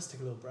actually quite nice to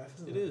take a little breath,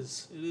 isn't it? It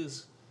is.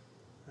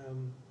 Do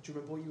you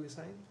remember what you were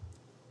saying?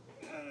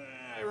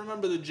 I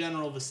remember the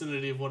general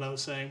vicinity of what I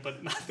was saying,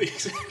 but not the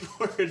exact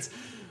words.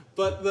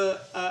 But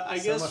I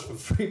guess... So much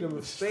for freedom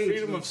of speech.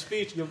 Freedom of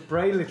speech. Your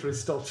brain literally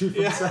stopped you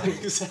from saying.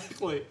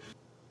 Exactly.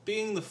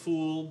 Being the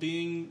fool,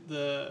 being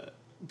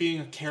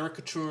a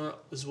caricature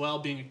as well,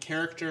 being a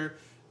character,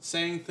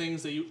 saying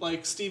things that you...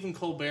 Like Stephen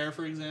Colbert,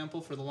 for example,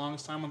 for the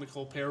longest time on the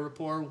Colbert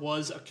Report,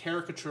 was a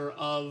caricature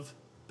of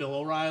Bill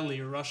O'Reilly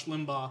or Rush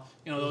Limbaugh,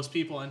 those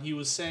people, and he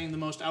was saying the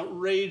most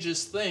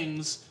outrageous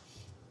things,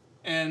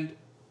 and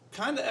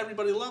kind of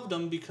everybody loved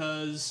him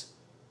because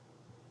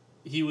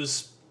he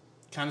was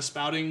kind of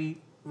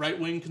spouting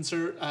right-wing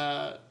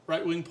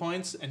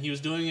points, and he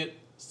was doing it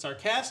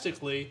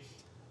sarcastically,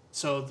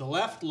 so the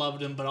left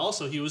loved him, but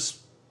also he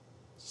was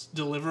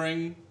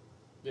delivering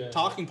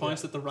talking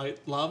points that the right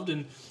loved,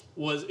 and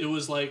it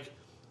was like,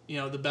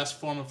 the best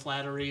form of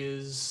flattery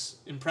is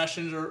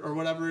impressions or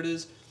whatever it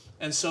is.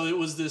 And so it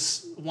was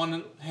this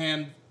one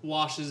hand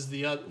washes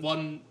the other,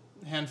 one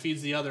hand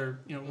feeds the other,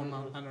 one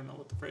I don't know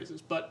what the phrase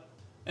is.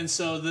 And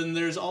so then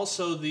there's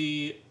also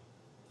the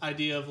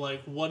idea of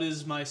like,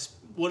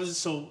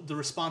 so the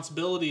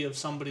responsibility of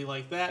somebody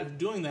like that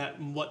doing that,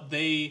 and what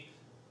they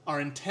are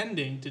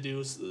intending to do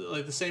is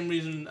like the same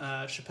reason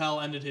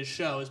Chappelle ended his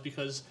show is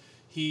because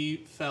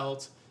he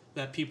felt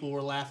that people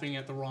were laughing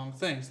at the wrong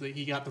things, that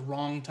he got the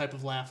wrong type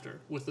of laughter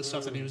with the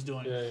stuff that he was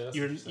doing.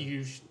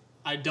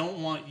 I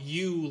don't want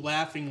you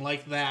laughing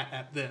like that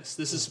at this.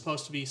 This is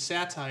supposed to be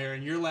satire,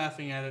 and you're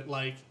laughing at it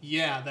like,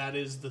 yeah, that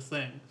is the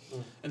thing.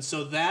 And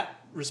so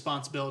that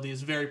responsibility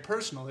is very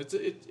personal.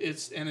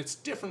 It's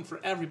different for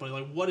everybody.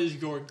 Like, what is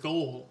your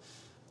goal?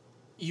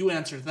 You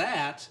answer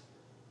that.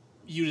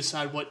 You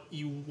decide what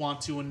you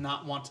want to and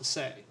not want to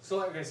say.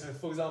 So, so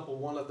for example,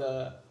 one of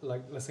the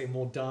let's say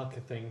more darker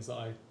things that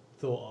I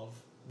thought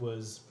of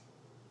was,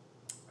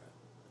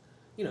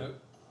 I'm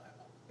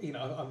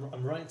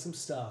writing some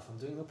stuff, I'm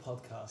doing a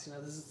podcast,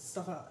 there's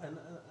stuff out, and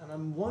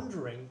I'm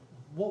wondering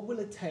what will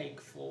it take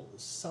for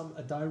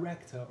a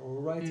director or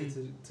a writer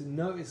to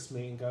notice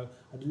me and go,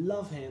 I'd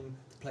love him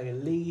to play a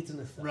lead in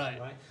a film,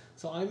 right?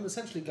 So I'm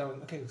essentially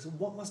going, okay, so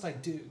what must I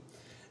do?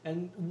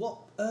 And what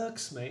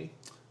irks me...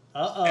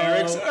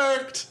 Eric's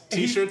irked!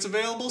 T-shirts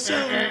available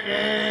soon!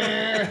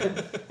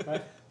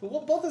 Right? But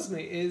what bothers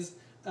me is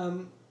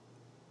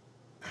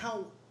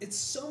how it's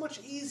so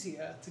much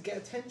easier to get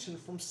attention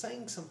from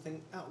saying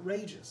something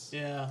outrageous.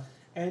 Yeah.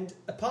 And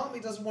a part of me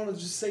doesn't want to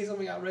just say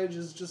something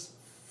outrageous just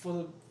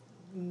for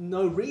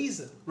no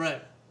reason.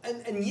 Right.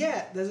 And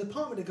yet, there's a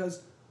part of me that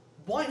goes,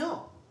 why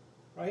not?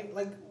 Right?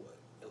 Like,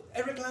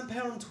 Eric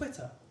Lampere on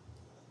Twitter.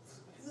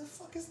 Who the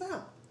fuck is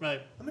that?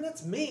 Right. I mean,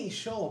 that's me,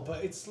 sure,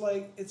 but it's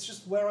like, it's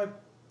just where I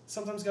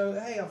sometimes go,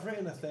 hey, I've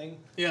written a thing.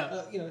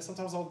 Yeah.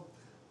 Sometimes I'll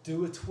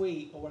do a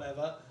tweet or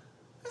whatever.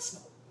 That's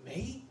not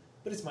me,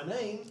 but it's my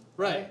name.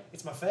 Right.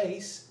 It's my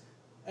face.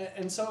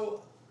 And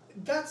so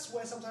that's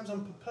where sometimes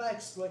I'm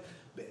perplexed. Like,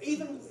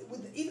 even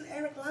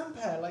Eric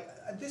Lampere, like,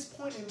 at this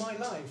point in my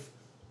life,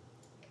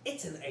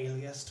 it's an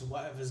alias to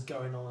whatever's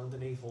going on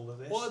underneath all of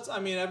this. Well,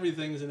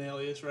 everything's an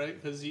alias, right?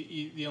 Because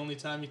the only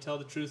time you tell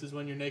the truth is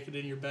when you're naked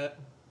in your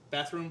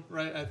bathroom,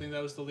 right? I think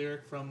that was the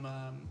lyric from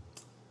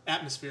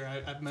Atmosphere.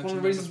 I've mentioned one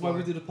of the reasons why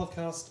we did a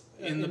podcast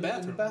in the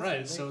bathroom,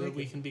 right? So that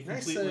we can be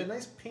completely...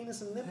 Nice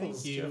penis and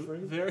nipples, Thank you Jeffrey.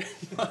 very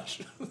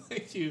much.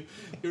 Thank you.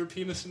 Your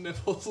penis and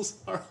nipples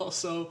are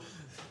also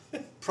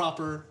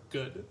proper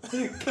good.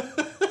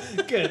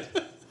 Good.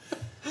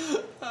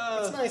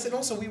 It's nice, and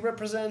also we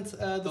represent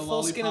the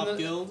foreskin Lollipop and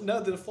the Guild.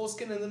 No, the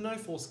foreskin and the no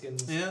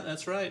foreskins. Yeah,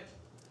 that's right.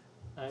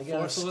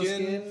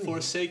 Foreskin,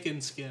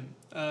 Forsaken skin.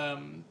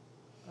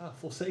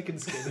 Forsaken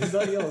skin. Is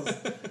that yours?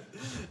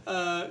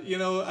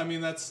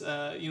 That's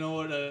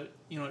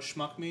what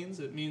schmuck means?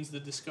 It means the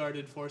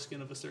discarded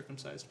foreskin of a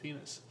circumcised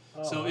penis.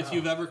 Oh, so wow. if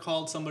you've ever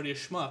called somebody a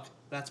schmuck,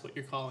 that's what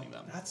you're calling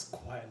them. That's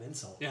quite an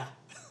insult. Yeah.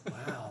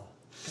 Wow.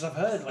 Because I've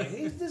heard, like,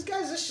 this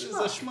guy's a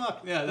schmuck. It's a schmuck.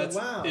 Yeah, that's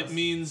wow. it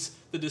means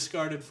the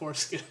discarded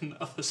foreskin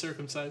of a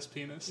circumcised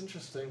penis.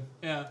 Interesting.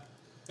 Yeah.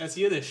 That's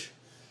Yiddish.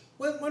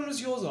 When was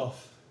yours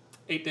off?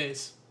 8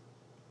 days.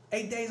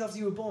 8 days after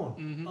you were born?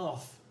 Mm-hmm.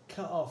 Off.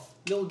 Cut off.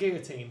 Little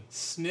guillotine.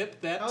 Snip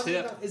that How's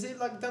tip. Is it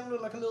like done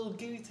with like a little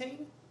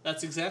guillotine?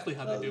 That's exactly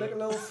how they do like it. a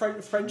little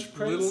French prince?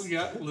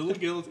 Little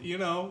guillotine. You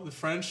know, the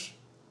French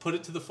put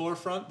it to the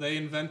forefront. They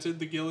invented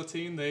the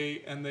guillotine.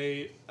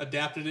 They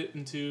adapted it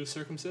into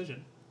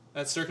circumcision.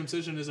 That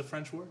circumcision is a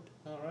French word.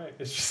 All right.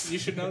 It's just You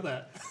should know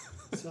that.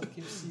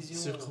 Circumcision.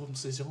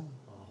 Circumcision.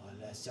 Oh,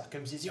 la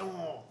circumcision.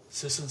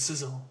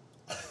 Circumcision.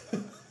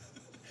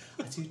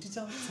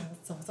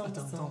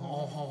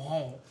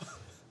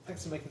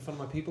 Thanks for making fun of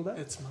my people there.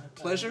 It's my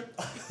pleasure.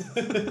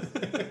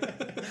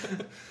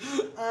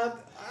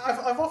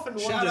 I've often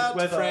wondered Shout out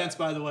whether... to France,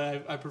 by the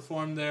way. I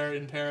performed there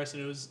in Paris,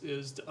 and it was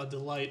a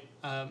delight.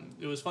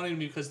 It was funny to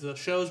me because the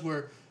shows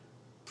were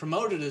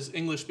promoted as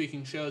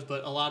English-speaking shows,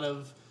 but a lot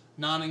of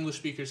non-English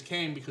speakers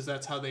came because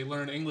that's how they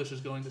learn English,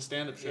 is going to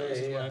stand-up shows.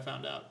 Is what I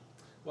found out.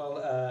 Well,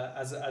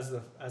 as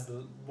the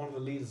one of the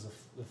leaders of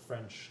the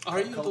French Are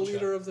you culture, the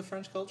leader of the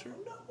French culture?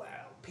 No, well,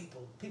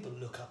 people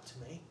look up to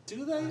me.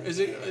 Do they? Is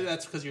it?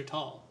 That's because you're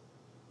tall.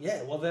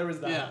 Yeah, well, there is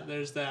that. Yeah,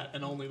 there's that,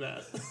 and only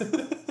that.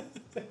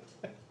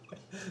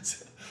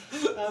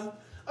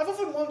 I've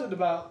often wondered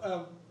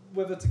about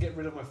whether to get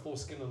rid of my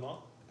foreskin or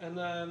not,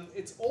 and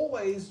it's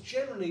always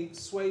generally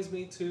sways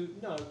me to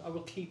no, I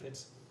will keep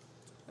it.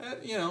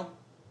 You know,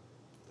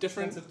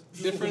 different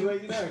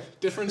Way.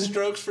 different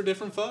strokes for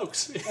different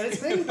folks. And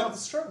it's mainly about the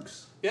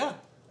strokes. Yeah,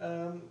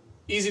 Um,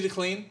 easy to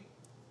clean.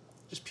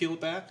 Just peel it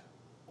back.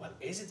 well,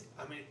 is it?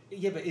 I mean,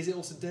 yeah, but is it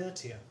also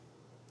dirtier?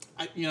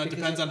 It Because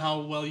depends on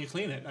how well you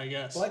clean it, I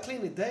guess. Well, I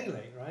clean it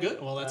daily, right?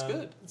 Good. Well, that's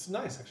good. It's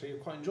nice, actually. I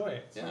quite enjoy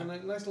it. It's Yeah. a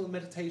nice little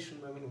meditation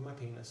moment with my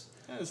penis.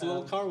 Yeah, it's a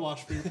little car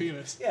wash for your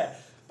penis. Yeah,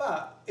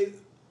 but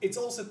it's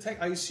also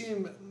I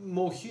assume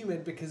more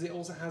humid because it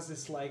also has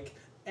this like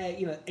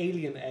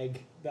alien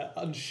egg that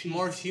unsheathes.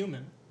 More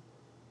human.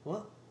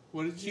 What?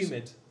 What did you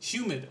Humid. say?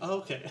 Humid. Oh,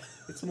 okay.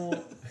 It's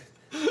more.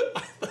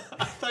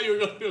 I thought you were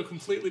going to go a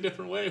completely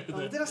different way with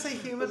it. Did I say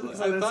humid?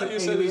 I thought you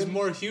said it's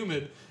more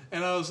humid,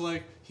 and I was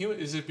like, "Humid?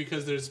 Is it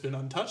because there's been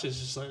untouched? It's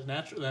just like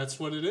natural. That's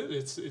what it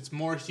is. It's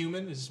more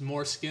human. It's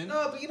more skin.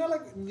 No, but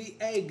like the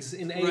eggs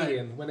in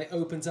Alien when it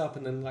opens up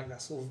and then like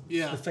that sort of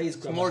the phase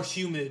it's grab. more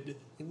humid.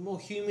 More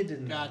humid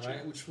in there, Gotcha.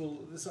 right? Which will.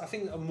 I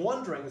think I'm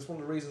wondering. It's one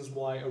of the reasons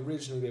why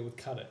originally they would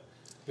cut it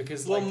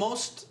because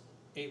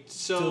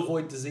to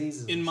avoid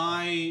diseases. In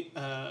my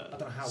I don't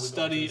know how we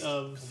study got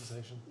of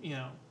conversation.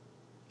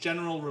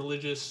 general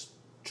religious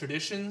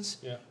traditions.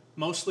 Yeah.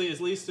 Mostly, at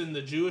least in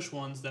the Jewish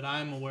ones that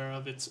I'm aware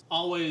of, it's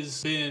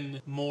always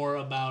been more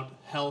about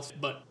health,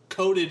 but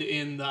coded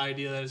in the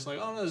idea that it's like,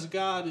 oh no, this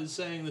God is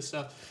saying this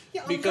stuff.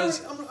 Yeah,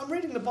 because I'm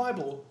reading the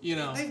Bible.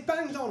 they've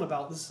banged on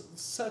about this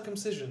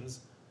circumcisions.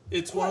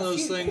 It's one of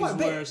those things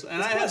where,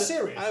 and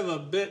serious. I have a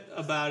bit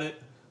about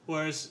it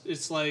where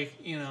it's like,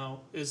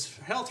 it's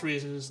for health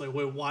reasons. It's like,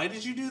 wait, why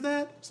did you do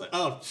that? It's like,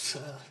 oh,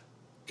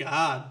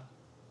 God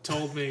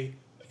told me.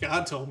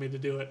 God told me to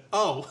do it.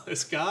 Oh,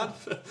 it's God?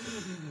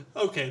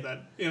 Okay, then.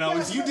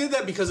 If you did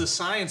that because of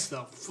science,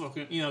 though,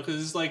 fucking,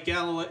 because it's like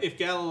if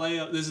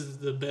Galileo, this is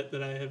the bit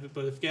that I have,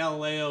 but if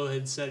Galileo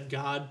had said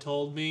God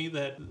told me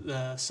that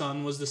the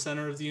sun was the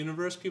center of the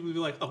universe, people would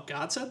be like, oh,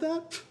 God said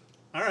that?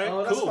 All right,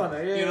 that's cool.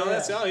 funny. Yeah,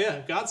 that's,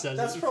 God says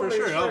that's it for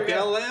sure. True, oh, yeah.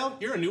 Galileo,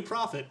 you're a new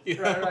prophet.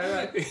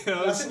 Right.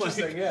 That's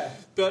interesting, yeah.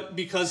 But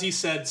because he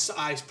said,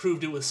 I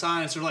proved it with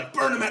science, they're like,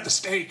 burn him at the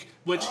stake,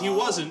 which he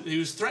wasn't. He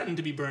was threatened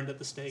to be burned at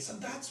the stake. So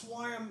that's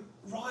why I'm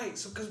right.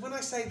 So because when I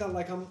say that,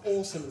 like, I'm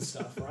awesome and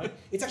stuff, right?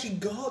 It's actually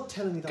God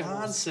telling me that.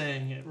 God's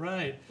saying it,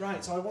 right?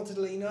 Right. So I wanted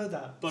to let you know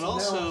that. But so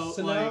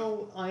also,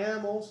 now I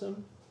am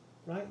awesome,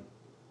 right?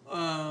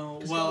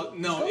 Well,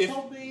 no.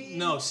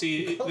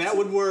 God That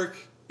would work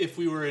if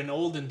we were in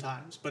olden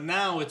times, but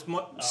now it's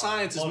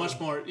science is much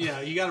more. Yeah,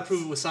 you got to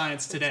prove it with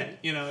science today.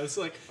 It's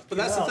like, but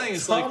that's the thing.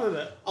 It's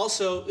like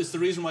also it's the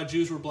reason why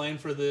Jews were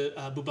blamed for the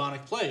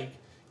bubonic plague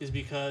is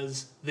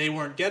because they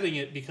weren't getting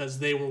it because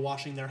they were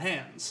washing their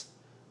hands.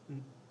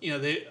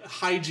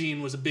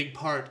 Hygiene was a big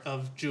part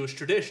of Jewish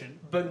tradition.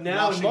 But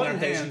now in modern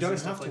days, you and don't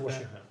stuff have to like wash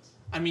that. your hands.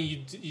 I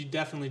mean, you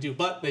definitely do,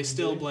 but they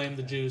still blame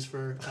the Jews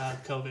for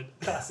COVID.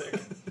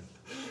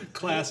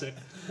 Classic.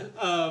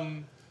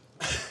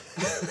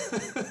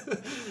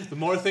 The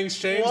more things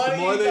change, the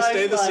more they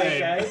stay the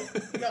same.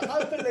 You're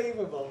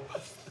unbelievable.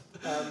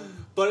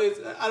 But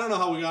I don't know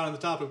how we got on the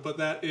topic, but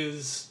that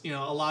is, a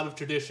lot of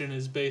tradition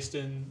is based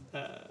in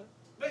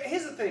But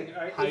here's the thing,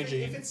 right?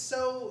 hygiene. If it's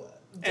so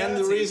dirty, And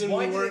the reason why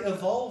we did weren't- it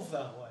evolve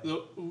that way?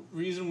 The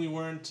reason we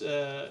weren't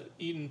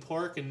eating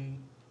pork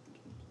and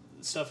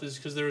stuff is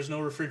because there was no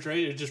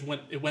refrigerator.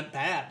 It went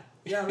bad.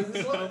 Yeah, I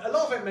mean, a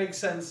lot of it makes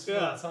sense for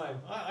that time.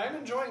 I'm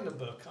enjoying the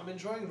book. I'm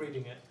enjoying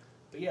reading it.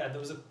 But yeah, there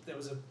was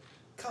a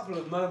couple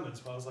of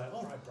moments where I was like,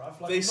 all right, bruv.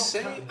 Like, They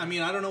say, I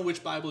mean, I don't know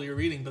which Bible you're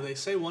reading, but they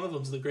say one of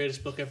them's the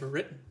greatest book ever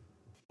written.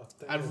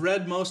 I've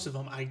read most of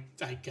them. I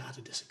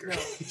gotta disagree.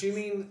 No, do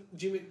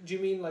you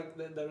mean like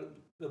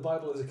the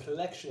Bible is a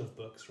collection of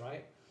books,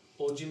 right?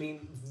 Or do you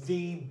mean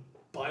the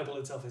Bible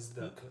itself is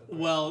the?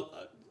 Well,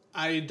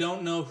 I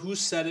don't know who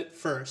said it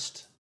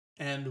first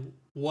and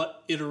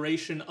what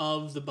iteration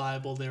of the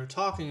Bible they're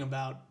talking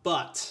about,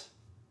 but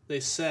they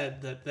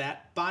said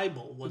that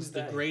Bible was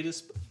the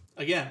greatest.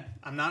 Again,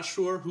 I'm not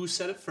sure who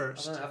said it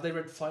first. I don't know, have they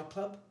read Fight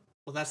Club?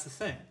 Well, that's the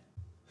thing.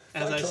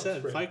 As I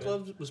said, Fight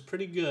Club was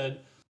pretty good.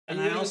 And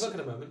you're reading a book at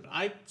the moment?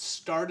 I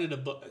started a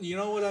book. You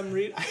know what I'm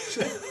reading?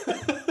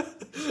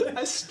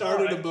 I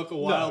started a book a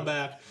while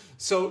back.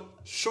 So,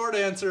 short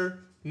answer,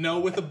 no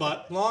with a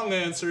but. Long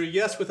answer,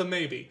 yes with a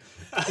maybe.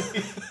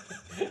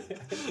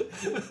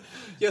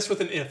 Yes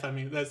with an if. I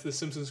mean, that's the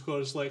Simpsons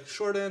quote. It's like,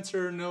 short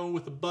answer, no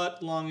with a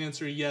but. Long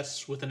answer,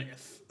 yes with an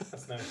if.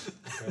 That's nice.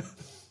 Okay.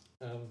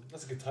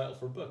 That's a good title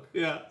for a book.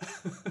 Yeah.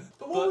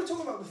 But what were we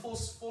talking about before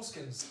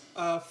Foreskins?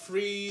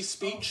 Free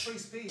speech. Oh, free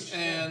speech.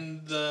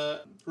 And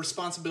the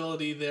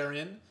responsibility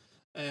therein,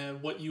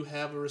 and what you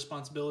have a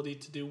responsibility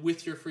to do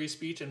with your free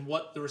speech, and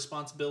what the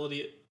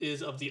responsibility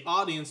is of the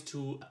audience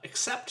to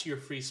accept your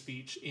free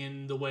speech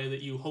in the way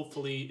that you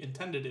hopefully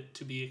intended it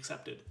to be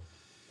accepted.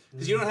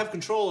 Because you don't have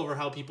control over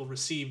how people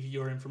receive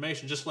your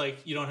information, just like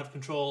you don't have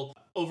control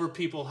over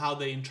people how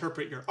they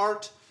interpret your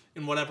art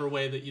in whatever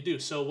way that you do.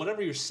 So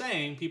whatever you're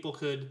saying, people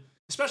could,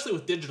 especially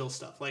with digital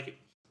stuff, like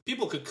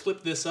people could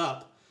clip this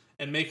up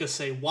and make us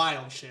say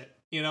wild shit.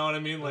 You know what I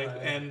mean? Like,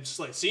 and just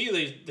like, see,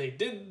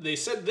 they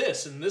said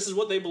this, and this is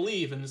what they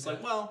believe, and it's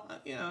like, well,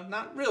 you know,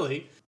 not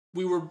really.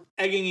 We were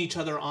egging each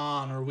other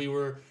on, or we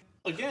were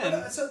again.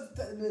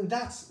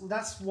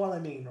 That's what I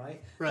mean,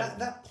 right? Right.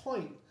 That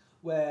point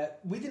where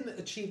we didn't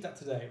achieve that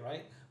today,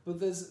 right? But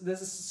there's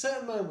a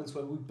certain moments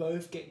where we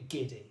both get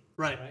giddy,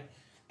 right?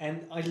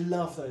 And I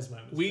love those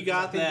moments. We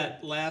got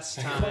that last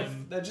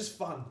time. They're just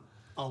fun.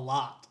 A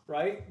lot.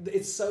 Right?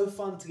 It's so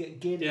fun to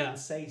get giddy and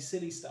say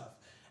silly stuff.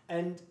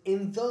 And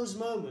in those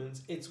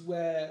moments, it's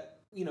where,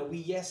 you know, we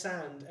yes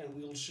and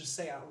we'll just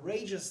say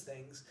outrageous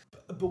things.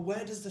 But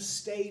where does the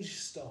stage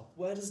stop?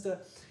 Where does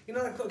the... You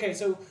know, okay,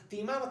 so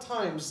the amount of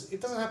times... It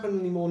doesn't happen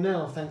anymore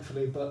now,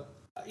 thankfully, but...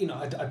 You know,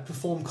 I'd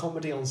perform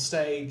comedy on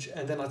stage,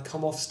 and then I'd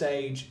come off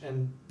stage,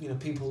 and, you know,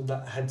 people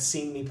that had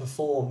seen me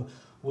perform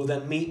will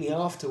then meet me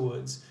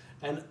afterwards,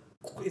 and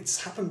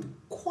it's happened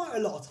quite a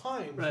lot of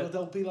times where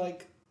they'll be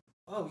like,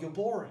 "Oh, you're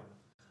boring,"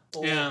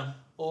 or they'll.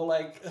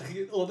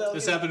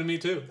 This happened to me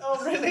too.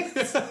 Oh, really?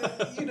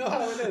 You know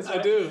how it is. Right?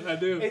 I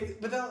do.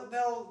 But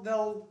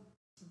they'll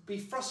be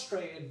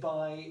frustrated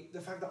by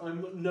the fact that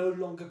I'm no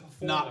longer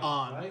performing. Not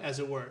on, right? as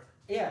it were.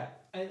 Yeah,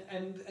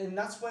 and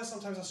that's where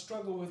sometimes I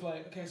struggle with,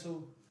 like, okay,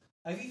 so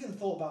I've even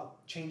thought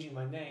about changing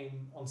my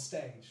name on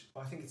stage,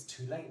 but I think it's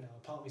too late now.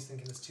 Part of me's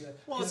thinking it's too late.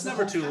 Well, it's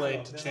never too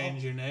late to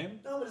change your name.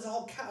 No, but there's a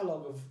whole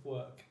catalogue of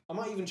work. I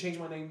might even change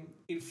my name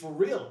for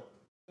real,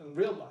 in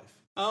real life.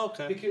 Oh,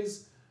 okay.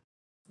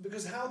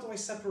 Because how do I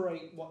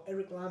separate what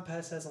Eric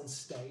Lampere says on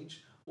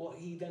stage, what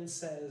he then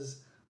says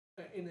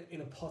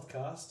in a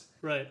podcast,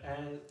 right?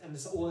 And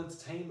it's all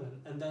entertainment,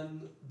 and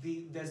then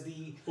there's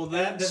the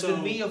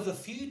me of the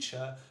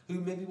future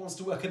who maybe wants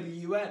to work in the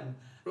UN.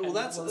 Well,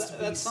 that's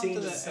something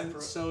that. And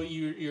so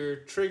you're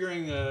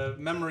triggering a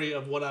memory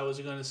of what I was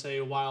going to say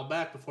a while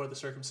back before the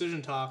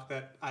circumcision talk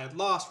that I had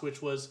lost,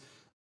 which was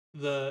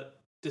the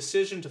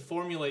decision to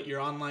formulate your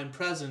online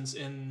presence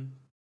in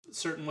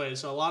certain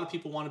ways. So a lot of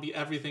people want to be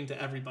everything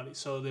to everybody.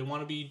 So they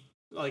want to be,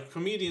 like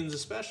comedians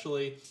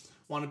especially,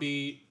 want to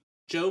be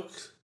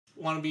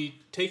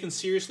taken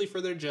seriously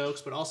for their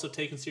jokes, but also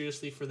taken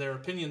seriously for their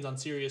opinions on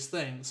serious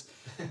things.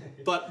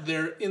 But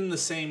they're in the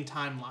same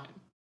timeline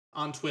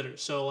on Twitter.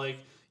 So, like,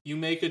 you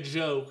make a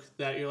joke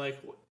that you're like,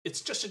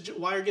 it's just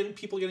why are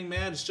people getting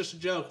mad? It's just a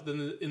joke.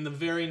 Then in the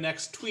very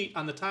next tweet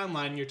on the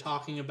timeline, you're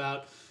talking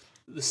about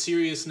the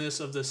seriousness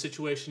of the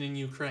situation in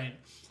Ukraine.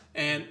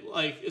 And,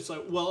 like, it's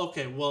like, well,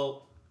 okay,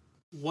 well,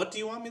 what do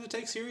you want me to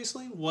take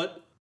seriously?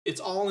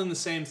 It's all in the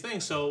same thing.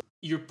 So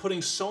you're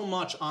putting so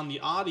much on the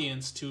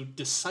audience to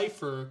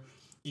decipher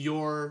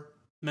your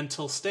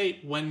mental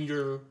state when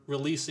you're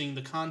releasing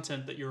the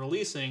content that you're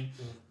releasing,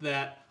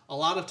 that a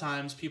lot of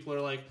times people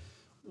are like,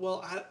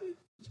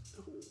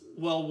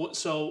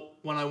 so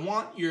when I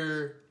want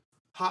your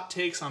hot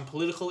takes on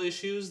political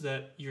issues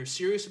that you're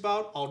serious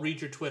about, I'll read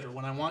your Twitter.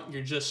 When I want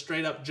your just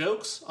straight up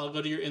jokes, I'll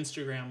go to your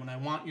Instagram. When I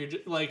want your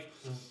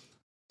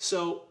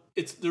so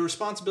it's the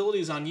responsibility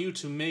is on you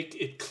to make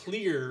it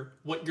clear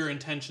what your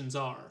intentions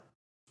are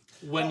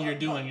when you're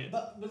doing it.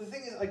 But the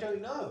thing is, I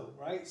don't know,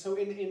 right? So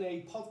in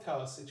a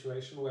podcast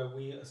situation where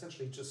we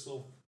essentially just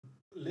sort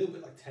of a little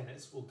bit like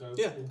tennis, we'll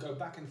go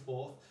back and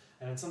forth,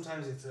 and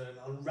sometimes it's an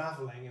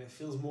unraveling, and it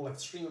feels more like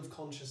stream of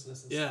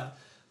consciousness and stuff.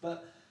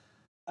 But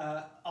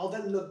I'll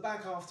then look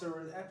back after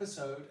an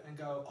episode and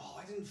go, oh,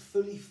 I didn't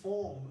fully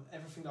form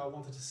everything that I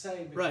wanted to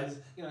say, because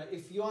you know,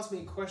 if you ask me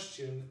a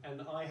question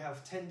and I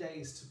have 10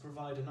 days to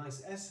provide a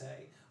nice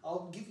essay,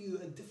 I'll give you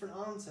a different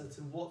answer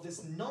to what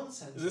this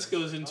nonsense is. This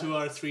goes into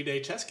our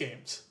 3-day chess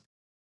games.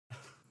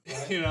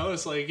 Right. You know,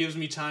 it's like it gives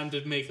me time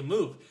to make a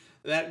move.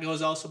 that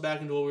goes also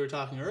back into what we were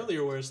talking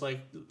earlier, where it's like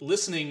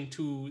listening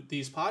to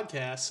these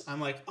podcasts, I'm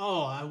like,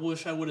 oh, I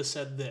wish I would have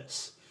said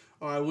this,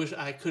 or I wish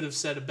I could have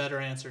said a better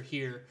answer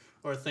here,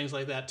 or things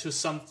like that to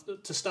stuff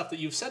that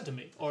you've said to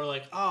me, or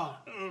like,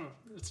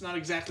 it's not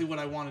exactly what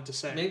I wanted to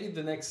say. Maybe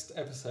the next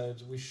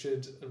episode we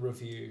should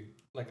review.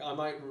 Like, I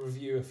might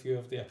review a few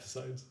of the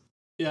episodes.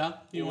 Yeah,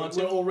 you want to?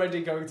 We're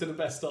already going to the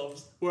best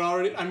ofs. We're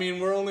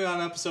only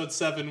on episode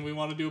 7. We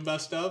want to do a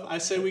best of. I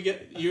say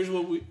here's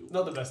what we...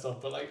 Not the best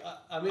of, but like,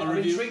 I'm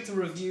intrigued to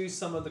review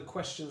some of the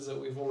questions that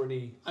we've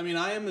already... I mean,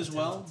 I am as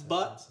well,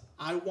 but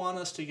I want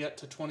us to get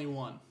to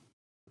 21.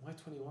 Why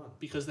 21?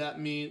 Because that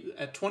means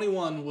at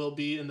 21 we'll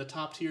be in the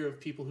top tier of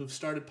people who've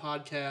started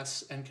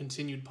podcasts and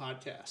continued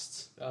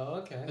podcasts. Oh,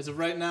 okay. As of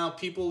right now,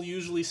 people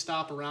usually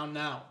stop around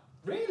now.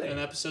 Really? In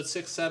episode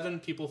 6, 7,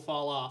 people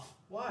fall off.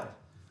 Why?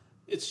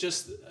 It's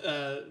just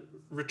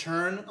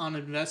return on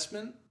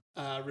investment,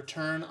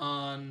 return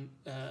on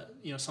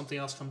something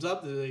else comes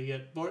up. They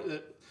get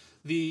bored.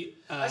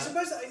 I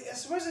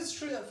suppose it's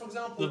true that, for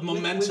example, the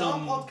momentum with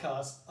our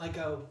podcast, I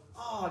go,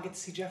 I get to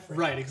see Jeffrey.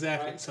 Right,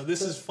 exactly. Right? So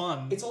this is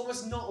fun. It's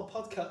almost not a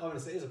podcast.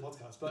 Obviously, it is a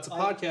podcast, but it's a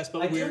podcast.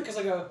 But I do it because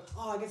I go,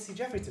 I get to see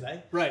Jeffrey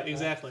today. Right,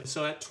 exactly.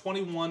 So at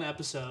 21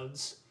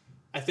 episodes,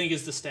 I think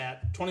is the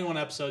stat. 21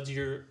 episodes,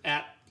 you're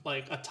at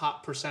like a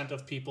top %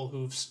 of people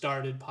who've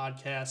started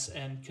podcasts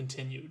and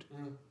continued.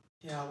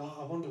 Yeah, well,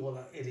 I wonder what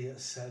that idiot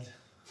said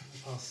in the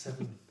past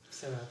 7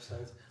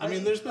 episodes. I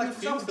mean, there's been a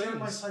few things. During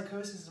my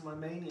psychosis and my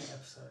mania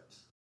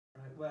episodes,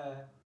 right,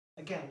 where,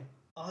 again,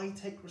 I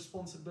take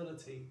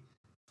responsibility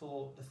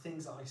for the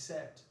things that I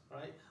said,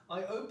 right?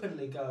 I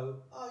openly go,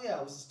 I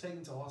was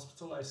taken to a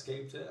hospital, I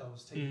escaped it, I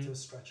was taken to a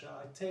stretcher.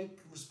 I take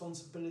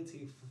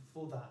responsibility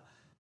for that.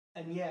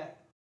 And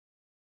yet,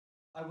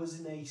 I was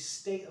in a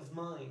state of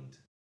mind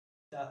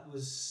that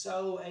was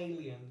so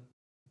alien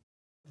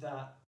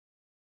that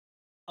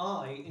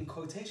I, in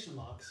quotation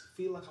marks,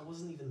 feel like I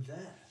wasn't even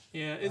there.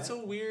 Yeah, it's a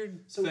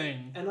weird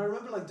thing. And I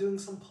remember like doing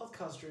some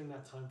podcasts during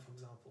that time, for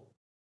example.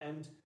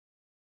 And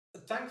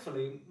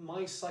thankfully,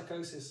 my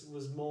psychosis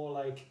was more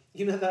like,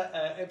 you know that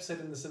episode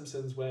in The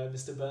Simpsons where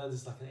Mr. Burns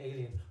is like an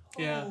alien?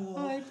 Yeah.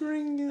 I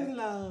bring you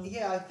love.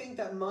 Yeah, I think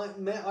that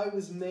I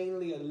was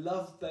mainly a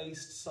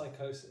love-based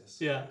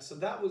psychosis. Yeah. Right? So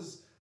that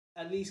was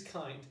at least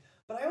kind.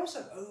 But I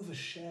also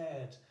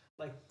overshared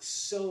like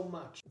so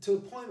much to a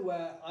point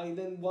where I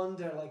then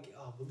wonder like,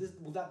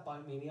 will that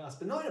bite me in the ass?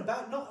 But not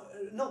bad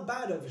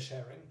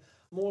oversharing,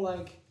 more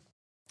like.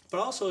 But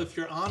also, if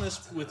you're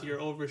honest with your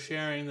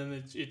oversharing,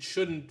 then it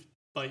shouldn't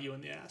bite you in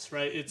the ass,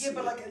 right?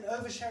 But like an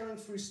oversharing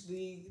through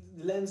the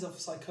lens of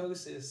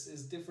psychosis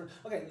is different.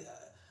 Okay,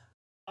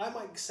 I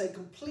might say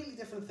completely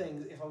different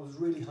things if I was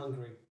really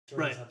hungry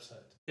during this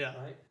episode. Yeah.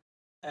 Right.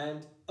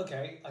 And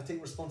okay, I take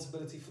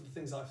responsibility for the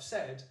things I've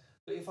said.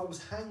 But if I was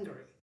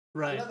hangry,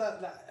 right? You know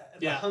that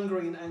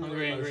hungry and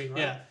angry emotion,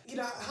 right? Yeah. You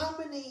know how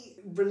many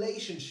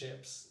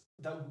relationships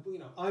that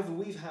either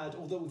we've had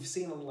or that we've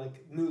seen on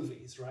like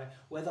movies, right,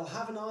 where they'll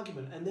have an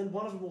argument and then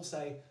one of them will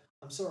say,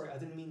 "I'm sorry, I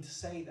didn't mean to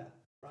say that."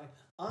 Right?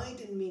 I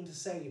didn't mean to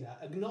say that,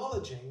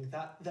 acknowledging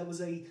that there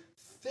was a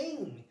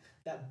thing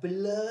that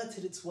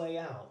blurted its way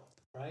out,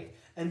 right?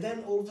 And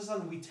then all of a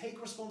sudden we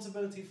take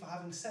responsibility for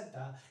having said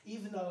that,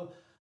 even though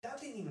that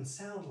didn't even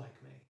sound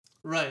like me.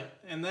 Right,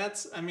 and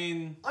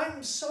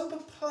I'm so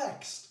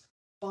perplexed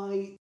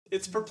by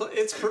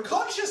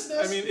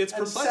consciousness. I mean, it's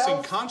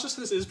perplexing.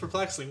 Consciousness is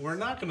perplexing. We're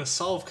not going to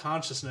solve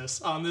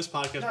consciousness on this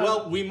podcast. No.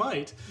 Well, we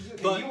might.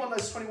 Okay, but you want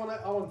those 21?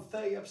 I want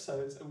 30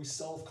 episodes, and we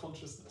solve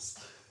consciousness.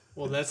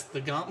 Well, the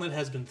gauntlet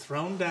has been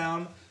thrown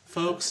down,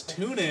 folks.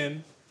 Tune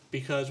in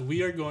because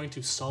we are going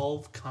to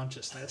solve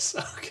consciousness.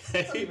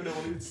 Okay, I don't even know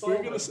what we'd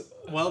solve.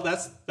 Well,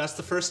 that's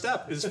the first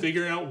step is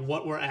figuring out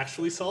what we're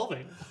actually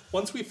solving.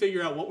 Once we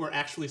figure out what we're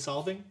actually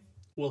solving,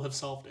 we'll have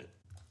solved it.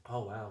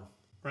 Oh wow!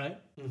 Right?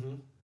 Mm-hmm.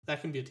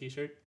 That can be a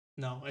T-shirt.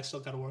 No, I still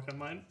got to work on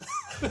mine.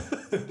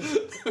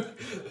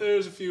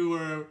 There's a few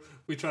where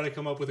we try to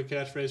come up with a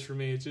catchphrase for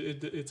me.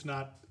 It's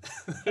not.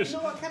 You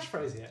know what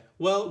catchphrase yet?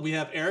 Well, we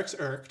have Eric's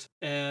irked,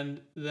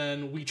 and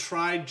then we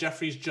tried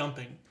Jeffrey's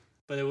jumping,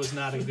 but it was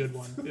not a good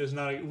one. It was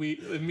not. We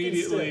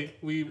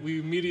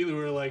immediately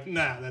were like,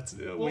 nah,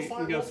 we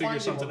got to figure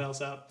something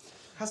else out.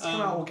 Has to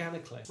come out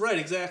organically. Right,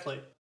 exactly.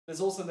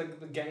 There's also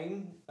the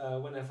game.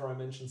 Whenever I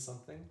mention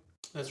something.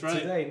 That's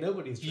right. Today,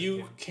 nobody's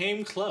drinking.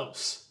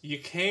 You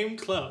came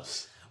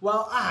close.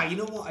 Well, you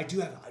know what? I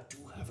do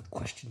have a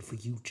question for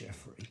you,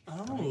 Jeffrey.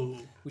 Oh.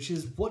 Which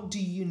is, what do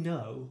you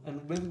know?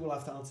 And maybe we'll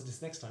have to answer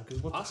this next time.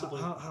 Because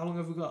how long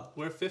have we got?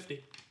 We're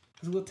 50.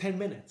 We've got 10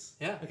 minutes.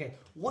 Yeah. Okay.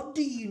 What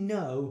do you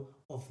know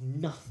of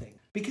nothing?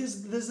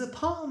 Because there's a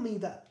part of me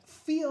that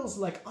feels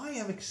like I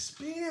have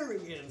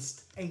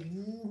experienced a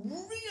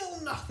real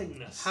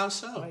nothingness. How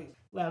so? Right.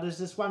 Well, there's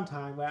this one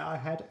time where I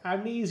had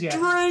amnesia.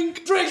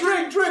 Drink. But I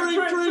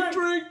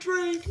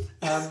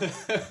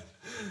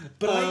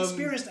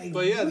experienced a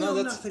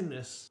real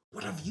nothingness.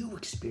 What have you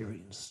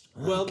experienced?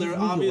 Well, there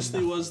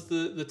obviously was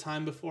the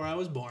time before I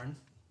was born.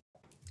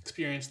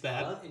 Experienced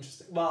that.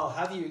 Interesting. Well,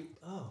 have you...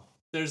 Oh.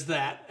 there's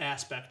that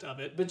aspect of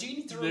it. But you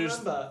need to There's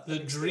remember the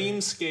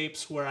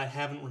dreamscapes where I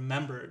haven't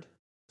remembered.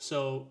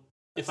 So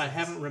if I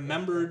haven't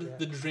remembered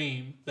the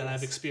dream, then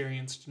I've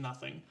experienced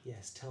nothing.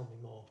 Yes, tell me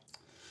more.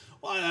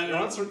 Well,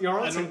 You're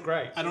answering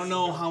great. I don't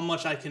know how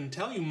much I can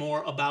tell you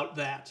more about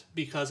that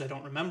because I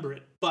don't remember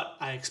it, but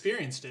I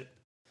experienced it.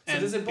 So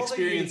And does it bother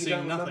you that you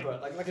don't nothing.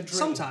 remember it? Like a dream?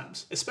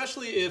 Sometimes,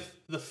 especially if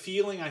the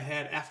feeling I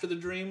had after the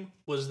dream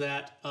was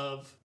that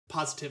of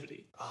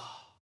positivity.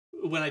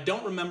 When I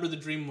don't remember the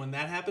dream when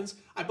that happens,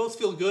 I both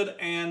feel good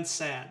and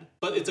sad.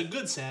 But it's a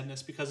good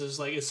sadness because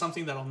it's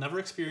something that I'll never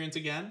experience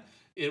again.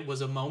 It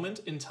was a moment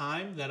in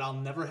time that I'll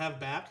never have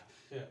back.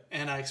 Yeah.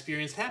 And I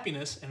experienced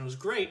happiness and it was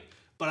great.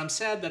 But I'm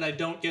sad that I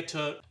don't get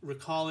to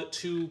recall it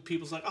to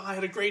people's like, oh, I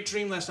had a great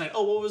dream last night.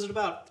 Oh, what was it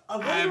about?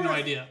 I have no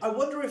idea. I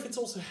wonder if it's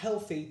also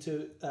healthy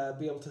to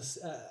be able to,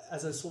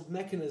 as a sort of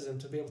mechanism,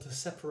 to be able to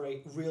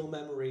separate real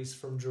memories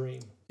from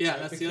dream. Yeah,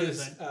 that's the other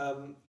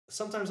thing.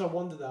 Sometimes I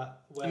wonder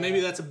that. Where And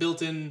maybe that's a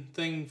built-in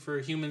thing for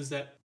humans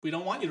that we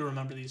don't want you to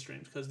remember these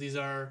dreams because these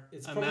are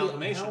it's amalgamations.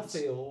 probably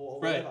unhealthy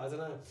or whatever. Right. I don't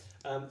know.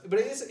 But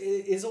it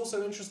is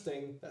also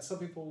interesting that some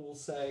people will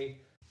say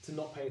to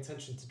not pay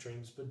attention to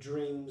dreams, but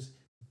dreams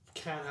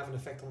can have an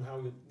effect on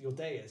how your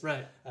day is.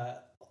 Right.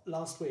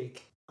 Last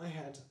week, I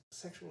had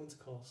sexual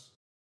intercourse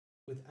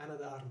with Ana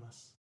de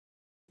Armas.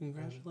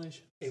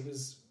 Congratulations. It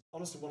was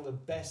honestly one of the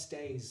best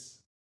days.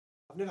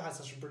 I've never had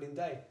such a brilliant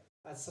day.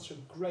 I had such a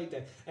great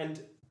day. And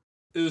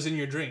it was in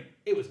your dream.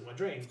 It was in my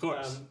dream. Of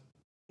course.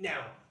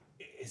 Now,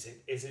 is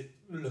it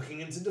looking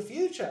into the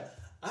future?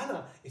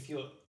 Anna, if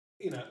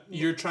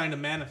you're trying to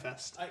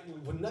manifest.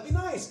 Wouldn't that be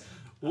nice?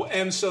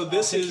 And so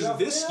this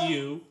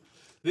you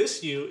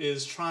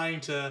is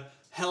trying to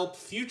help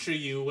future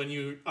you when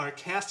you are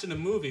cast in a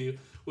movie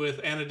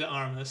with Ana de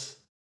Armas.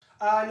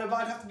 No, but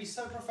I'd have to be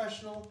so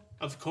professional.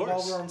 Of course.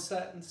 While we're on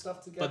set and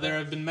stuff together. But there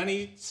have been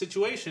many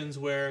situations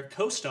where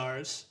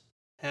co-stars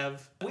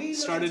have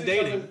started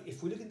dating.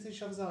 If we look into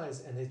each other's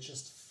eyes and it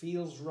just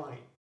feels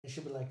right, and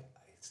she'll be like,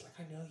 it's like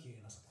I know you.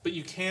 And I was like, but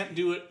you can't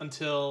do it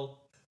until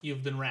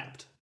you've been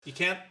wrapped. You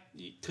can't,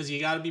 because you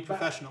got to be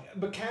professional.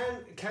 But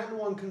can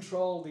one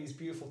control these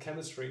beautiful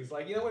chemistries?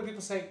 Like, when people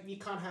say you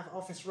can't have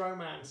office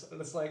romance, and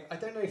it's like, I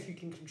don't know if you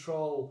can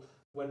control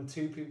when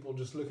two people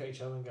just look at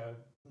each other and go,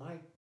 my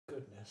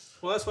goodness.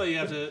 Well, that's why you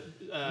have to...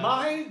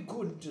 my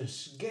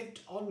goodness, get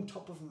on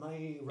top of my...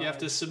 You have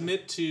to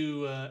submit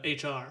to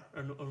HR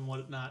and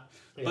whatnot.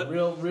 Yeah, but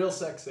real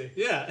sexy.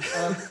 Yeah.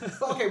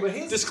 But okay, but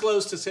here's...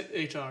 Disclose to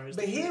HR.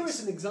 But here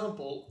is an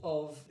example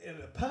of...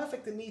 A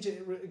perfect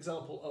immediate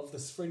example of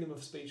this freedom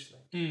of speech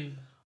thing.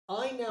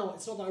 I now...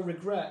 It's not that I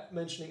regret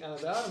mentioning Ana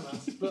de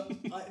Armas,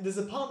 but there's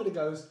a part of me that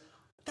goes...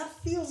 That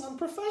feels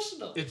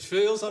unprofessional. It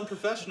feels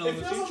unprofessional in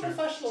the future. It feels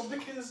unprofessional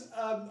because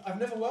I've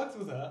never worked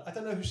with her. I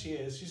don't know who she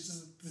is. She's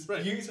just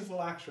this beautiful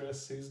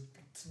actress who's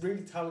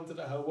really talented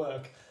at her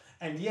work.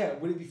 And yeah,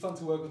 would it be fun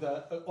to work with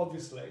her?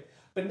 Obviously.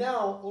 But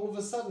now, all of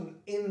a sudden,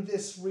 in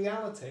this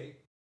reality,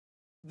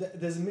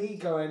 there's me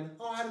going,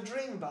 I had a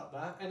dream about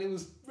that, and it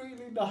was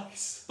really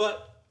nice.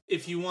 But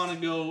if you want to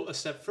go a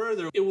step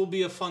further, it will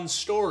be a fun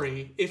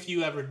story if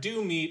you ever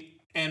do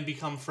meet and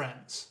become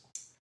friends.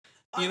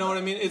 You know what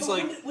I mean? It's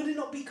like... Would it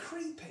not be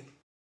creepy?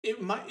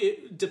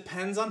 It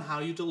depends on how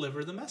you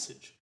deliver the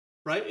message,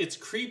 right? It's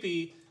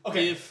creepy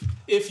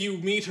if you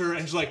meet her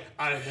and she's like,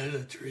 I had a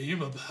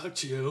dream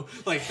about you.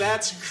 Like,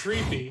 that's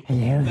creepy.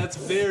 That's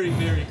very,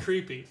 very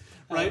creepy,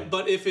 right?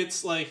 But if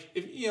it's like,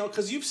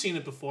 because you've seen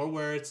it before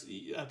where it's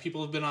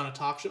people have been on a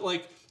talk show,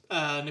 like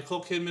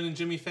Nicole Kidman and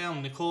Jimmy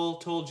Fallon. Nicole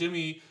told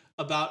Jimmy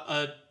about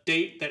a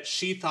date that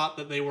she thought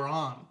that they were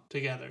on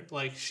together.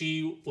 Like,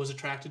 she was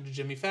attracted to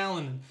Jimmy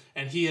Fallon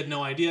and he had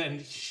no idea,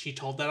 and she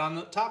told that on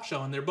the talk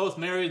show, and they're both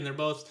married and they're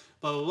both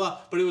blah blah blah.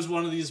 But it was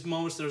one of these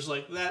moments there's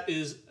like, that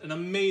is an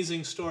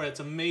amazing story. It's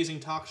an amazing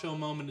talk show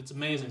moment. It's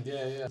amazing.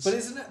 Yeah. But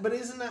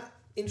isn't that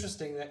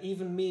interesting that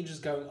even me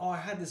just going, I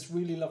had this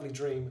really lovely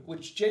dream,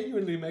 which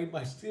genuinely made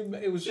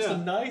it was just a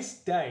nice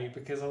day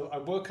because I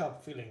woke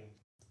up feeling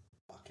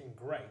fucking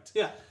great.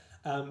 Yeah.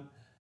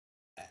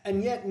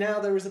 And yet now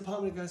there is a part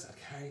of me that goes,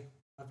 okay,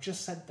 I've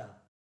just said that.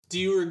 Do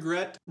you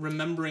regret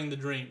remembering the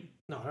dream?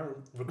 No, I don't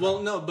regret.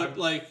 Well, no,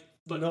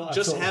 but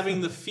just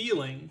having the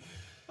feeling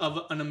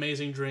of an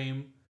amazing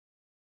dream.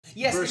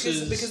 Yes,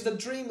 because the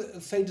dream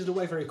faded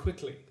away very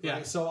quickly. Right?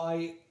 Yeah. So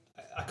I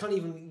can't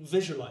even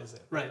visualize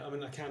it. Right. I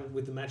mean, I can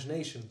with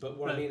imagination, but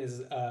what I mean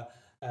is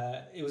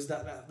it was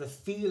that the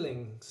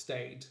feeling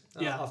stayed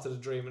after the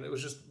dream, and it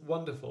was just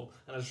wonderful.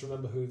 And I just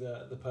remember who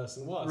the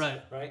person was.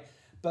 Right.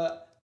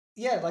 But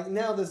yeah, like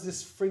now there's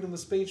this freedom of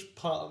speech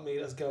part of me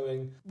that's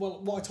going,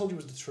 well, what I told you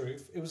was the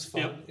truth. It was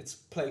fun. It's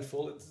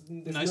playful.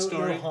 There's nice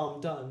story. No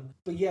harm done.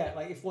 But yeah,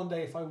 like if one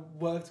day if I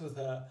worked with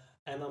her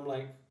and I'm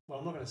like, well,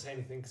 I'm not going to say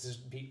anything because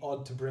it'd be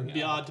odd to bring it up.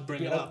 It'd be odd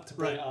to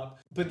bring it up.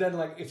 But then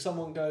like if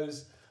someone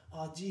goes,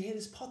 oh, do you hear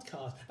this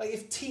podcast? Like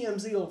if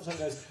TMZ all of a sudden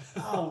goes,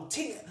 oh,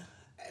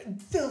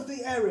 Filthy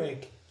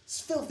Eric,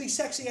 Filthy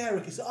Sexy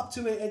Eric is up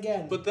to it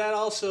again. But that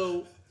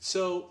also,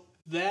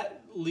 that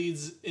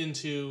leads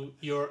into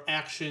your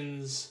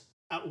actions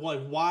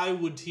why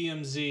would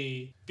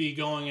TMZ be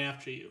going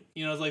after you?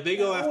 You know, it's like they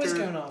go after. Always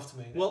going after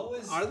me. Well,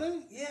 are they?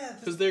 Yeah.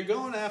 Because they're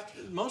going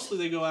after. Mostly,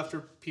 they go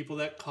after people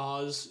that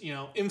cause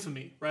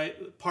infamy,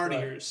 right?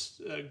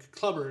 Partiers,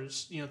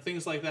 clubbers,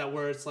 things like that,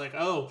 where it's like,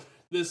 oh,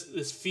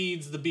 this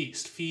feeds the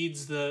beast,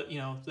 feeds the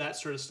that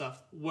sort of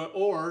stuff.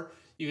 Or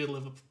you could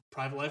live a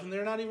private life and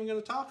they're not even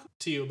going to talk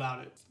to you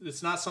about it.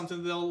 It's not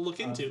something they'll look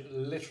into. I've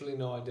literally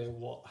no idea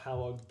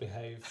how I would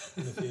behave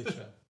in the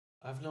future.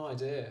 I have no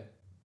idea.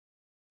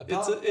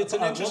 It's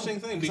an interesting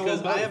thing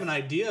because I have an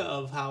idea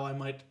of how I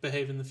might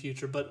behave in the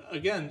future, but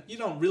again, you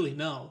don't really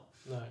know.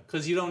 No.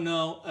 Because you don't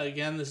know,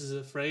 again, this is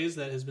a phrase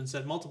that has been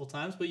said multiple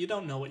times, but you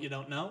don't know what you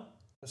don't know.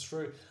 That's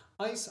true.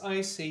 I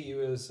see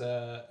you as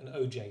an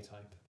OJ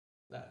type.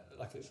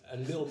 Like a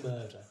little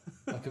murder.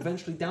 Like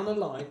eventually down the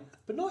line,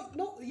 but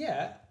not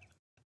yet.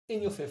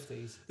 In your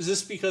 50s. Is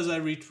this because I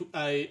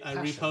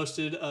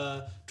reposted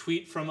a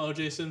tweet from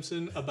O.J.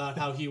 Simpson about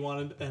how he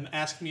wanted and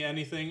asked me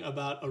anything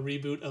about a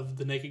reboot of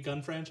the Naked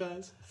Gun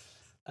franchise?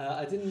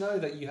 I didn't know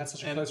that you had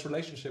such a close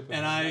relationship with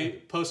him. And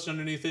I posted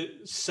underneath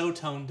it, so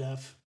tone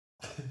deaf.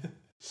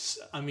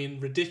 I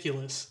mean,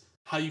 ridiculous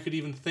how you could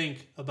even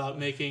think about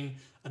making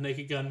a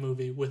Naked Gun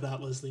movie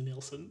without Leslie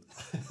Nielsen.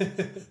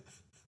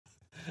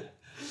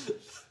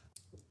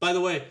 By the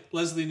way,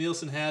 Leslie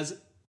Nielsen has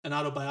an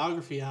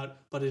autobiography out,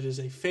 but it is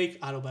a fake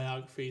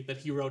autobiography that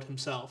he wrote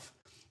himself.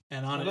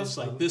 And on it, it's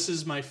like, this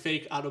is my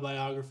fake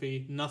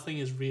autobiography. Nothing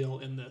is real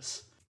in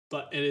this.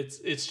 But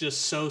it's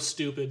just so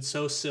stupid,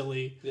 so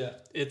silly. Yeah.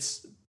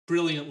 It's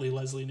brilliantly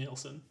Leslie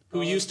Nielsen,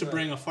 who used to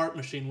bring a fart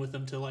machine with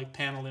him to like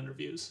panel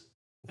interviews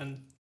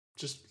and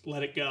just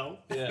let it go.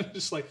 Yeah.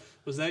 Just like,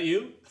 was that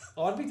you?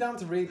 Oh, I'd be down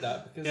to read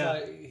that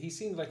because he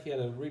seemed like he had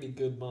a really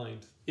good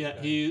mind.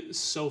 Yeah, he's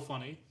so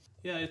funny.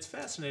 Yeah, it's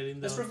fascinating,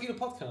 though. Let's review the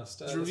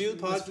podcast. Let's review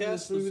the podcast.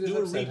 Let's do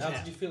a recap. How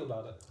did you feel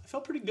about it? I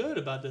felt pretty good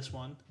about this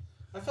one.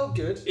 I felt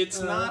good.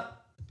 It's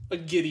not a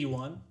giddy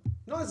one.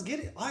 Not as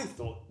giddy. I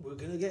thought we were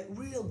going to get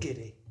real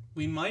giddy.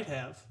 We might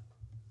have.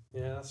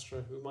 Yeah, that's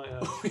true. We might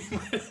have. We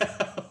might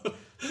have.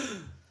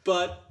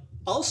 But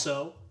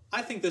also,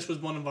 I think this was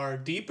one of our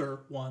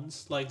deeper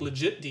ones, like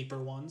legit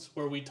deeper ones,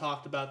 where we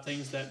talked about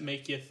things that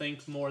make you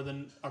think more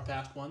than our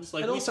past ones.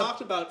 Like, we talked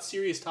about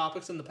serious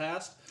topics in the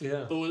past,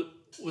 but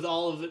with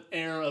all of an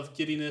air of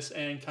giddiness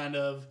and kind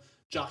of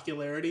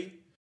jocularity.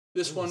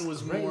 This one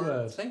was more...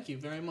 Word. Thank you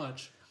very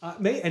much.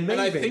 And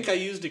I think I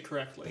used it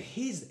correctly.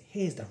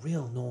 Here's the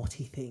real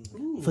naughty thing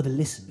for the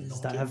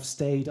listeners that have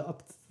stayed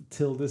up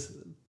till this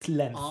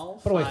length. By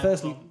the way,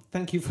 firstly,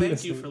 thank you for listening.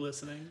 Thank you for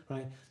listening.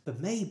 Right,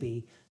 but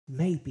maybe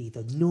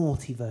the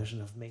naughty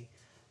version of me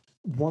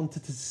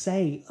wanted to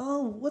say,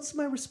 oh, what's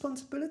my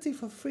responsibility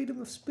for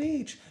freedom of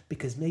speech?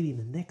 Because maybe in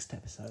the next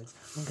episodes,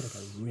 I'm going to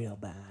go real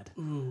bad.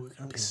 Ooh, we're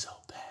going to be so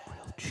bad.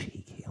 Real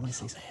cheeky. I'm going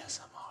to say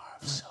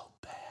ASMR, so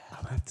bad.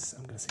 I'm going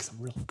to say some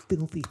real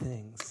filthy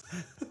things.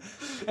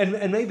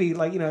 and maybe,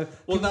 like,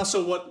 Well, now,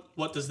 so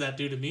what does that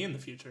do to me in the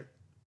future?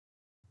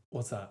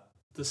 What's that?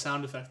 The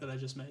sound effect that I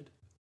just made.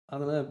 I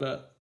don't know,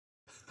 but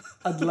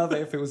I'd love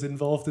it if it was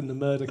involved in the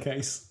murder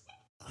case.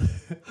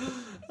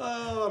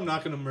 Oh, I'm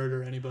not going to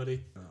murder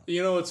anybody. Oh.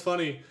 You know what's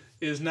funny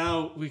is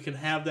now we can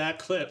have that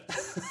clip.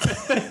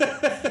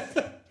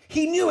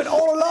 He knew it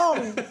all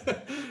along.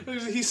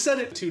 He said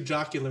it too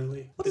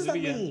jocularly. What does that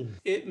mean?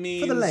 It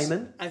means, for the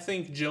layman, I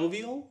think,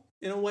 jovial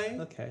in a way.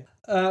 Okay.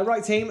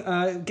 Right, team.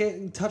 Get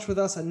in touch with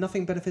us at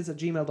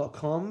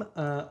nothingbenefits@gmail.com.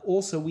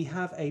 Also, we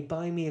have a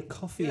Buy Me a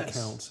Coffee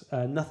account.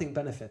 Nothing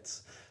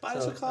Benefits. Buy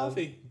us a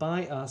coffee.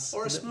 Buy us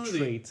or a smoothie.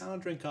 Treat. I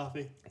don't drink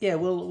coffee. Yeah,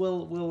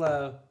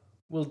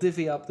 we'll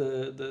divvy up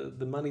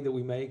the money that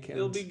we make. And,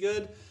 it'll be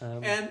good.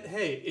 And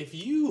hey, if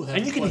you have...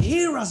 And you can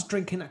hear us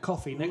drinking that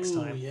coffee next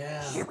time.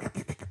 Yeah.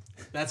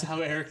 That's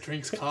how Eric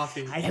drinks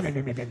coffee.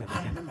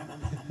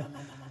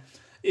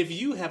 If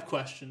you have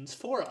questions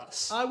for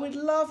us... I would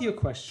love your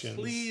questions.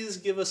 Please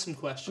give us some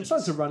questions. I'm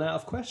starting to run out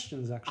of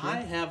questions, actually.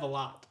 I have a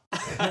lot.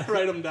 I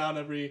write them down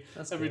every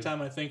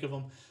time I think of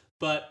them.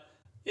 But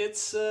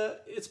it's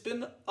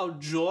been a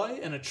joy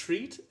and a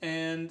treat,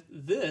 and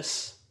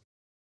this...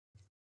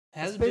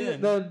 has been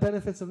the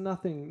benefits of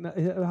nothing.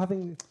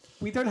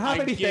 We don't have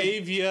anything. I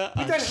gave you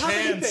a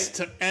chance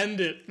to end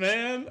it,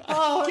 man.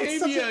 I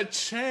gave you a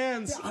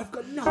chance. Yeah, I've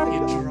got nothing.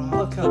 You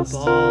dropped the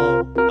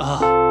ball.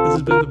 This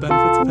has been the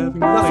benefits of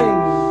having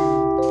nothing.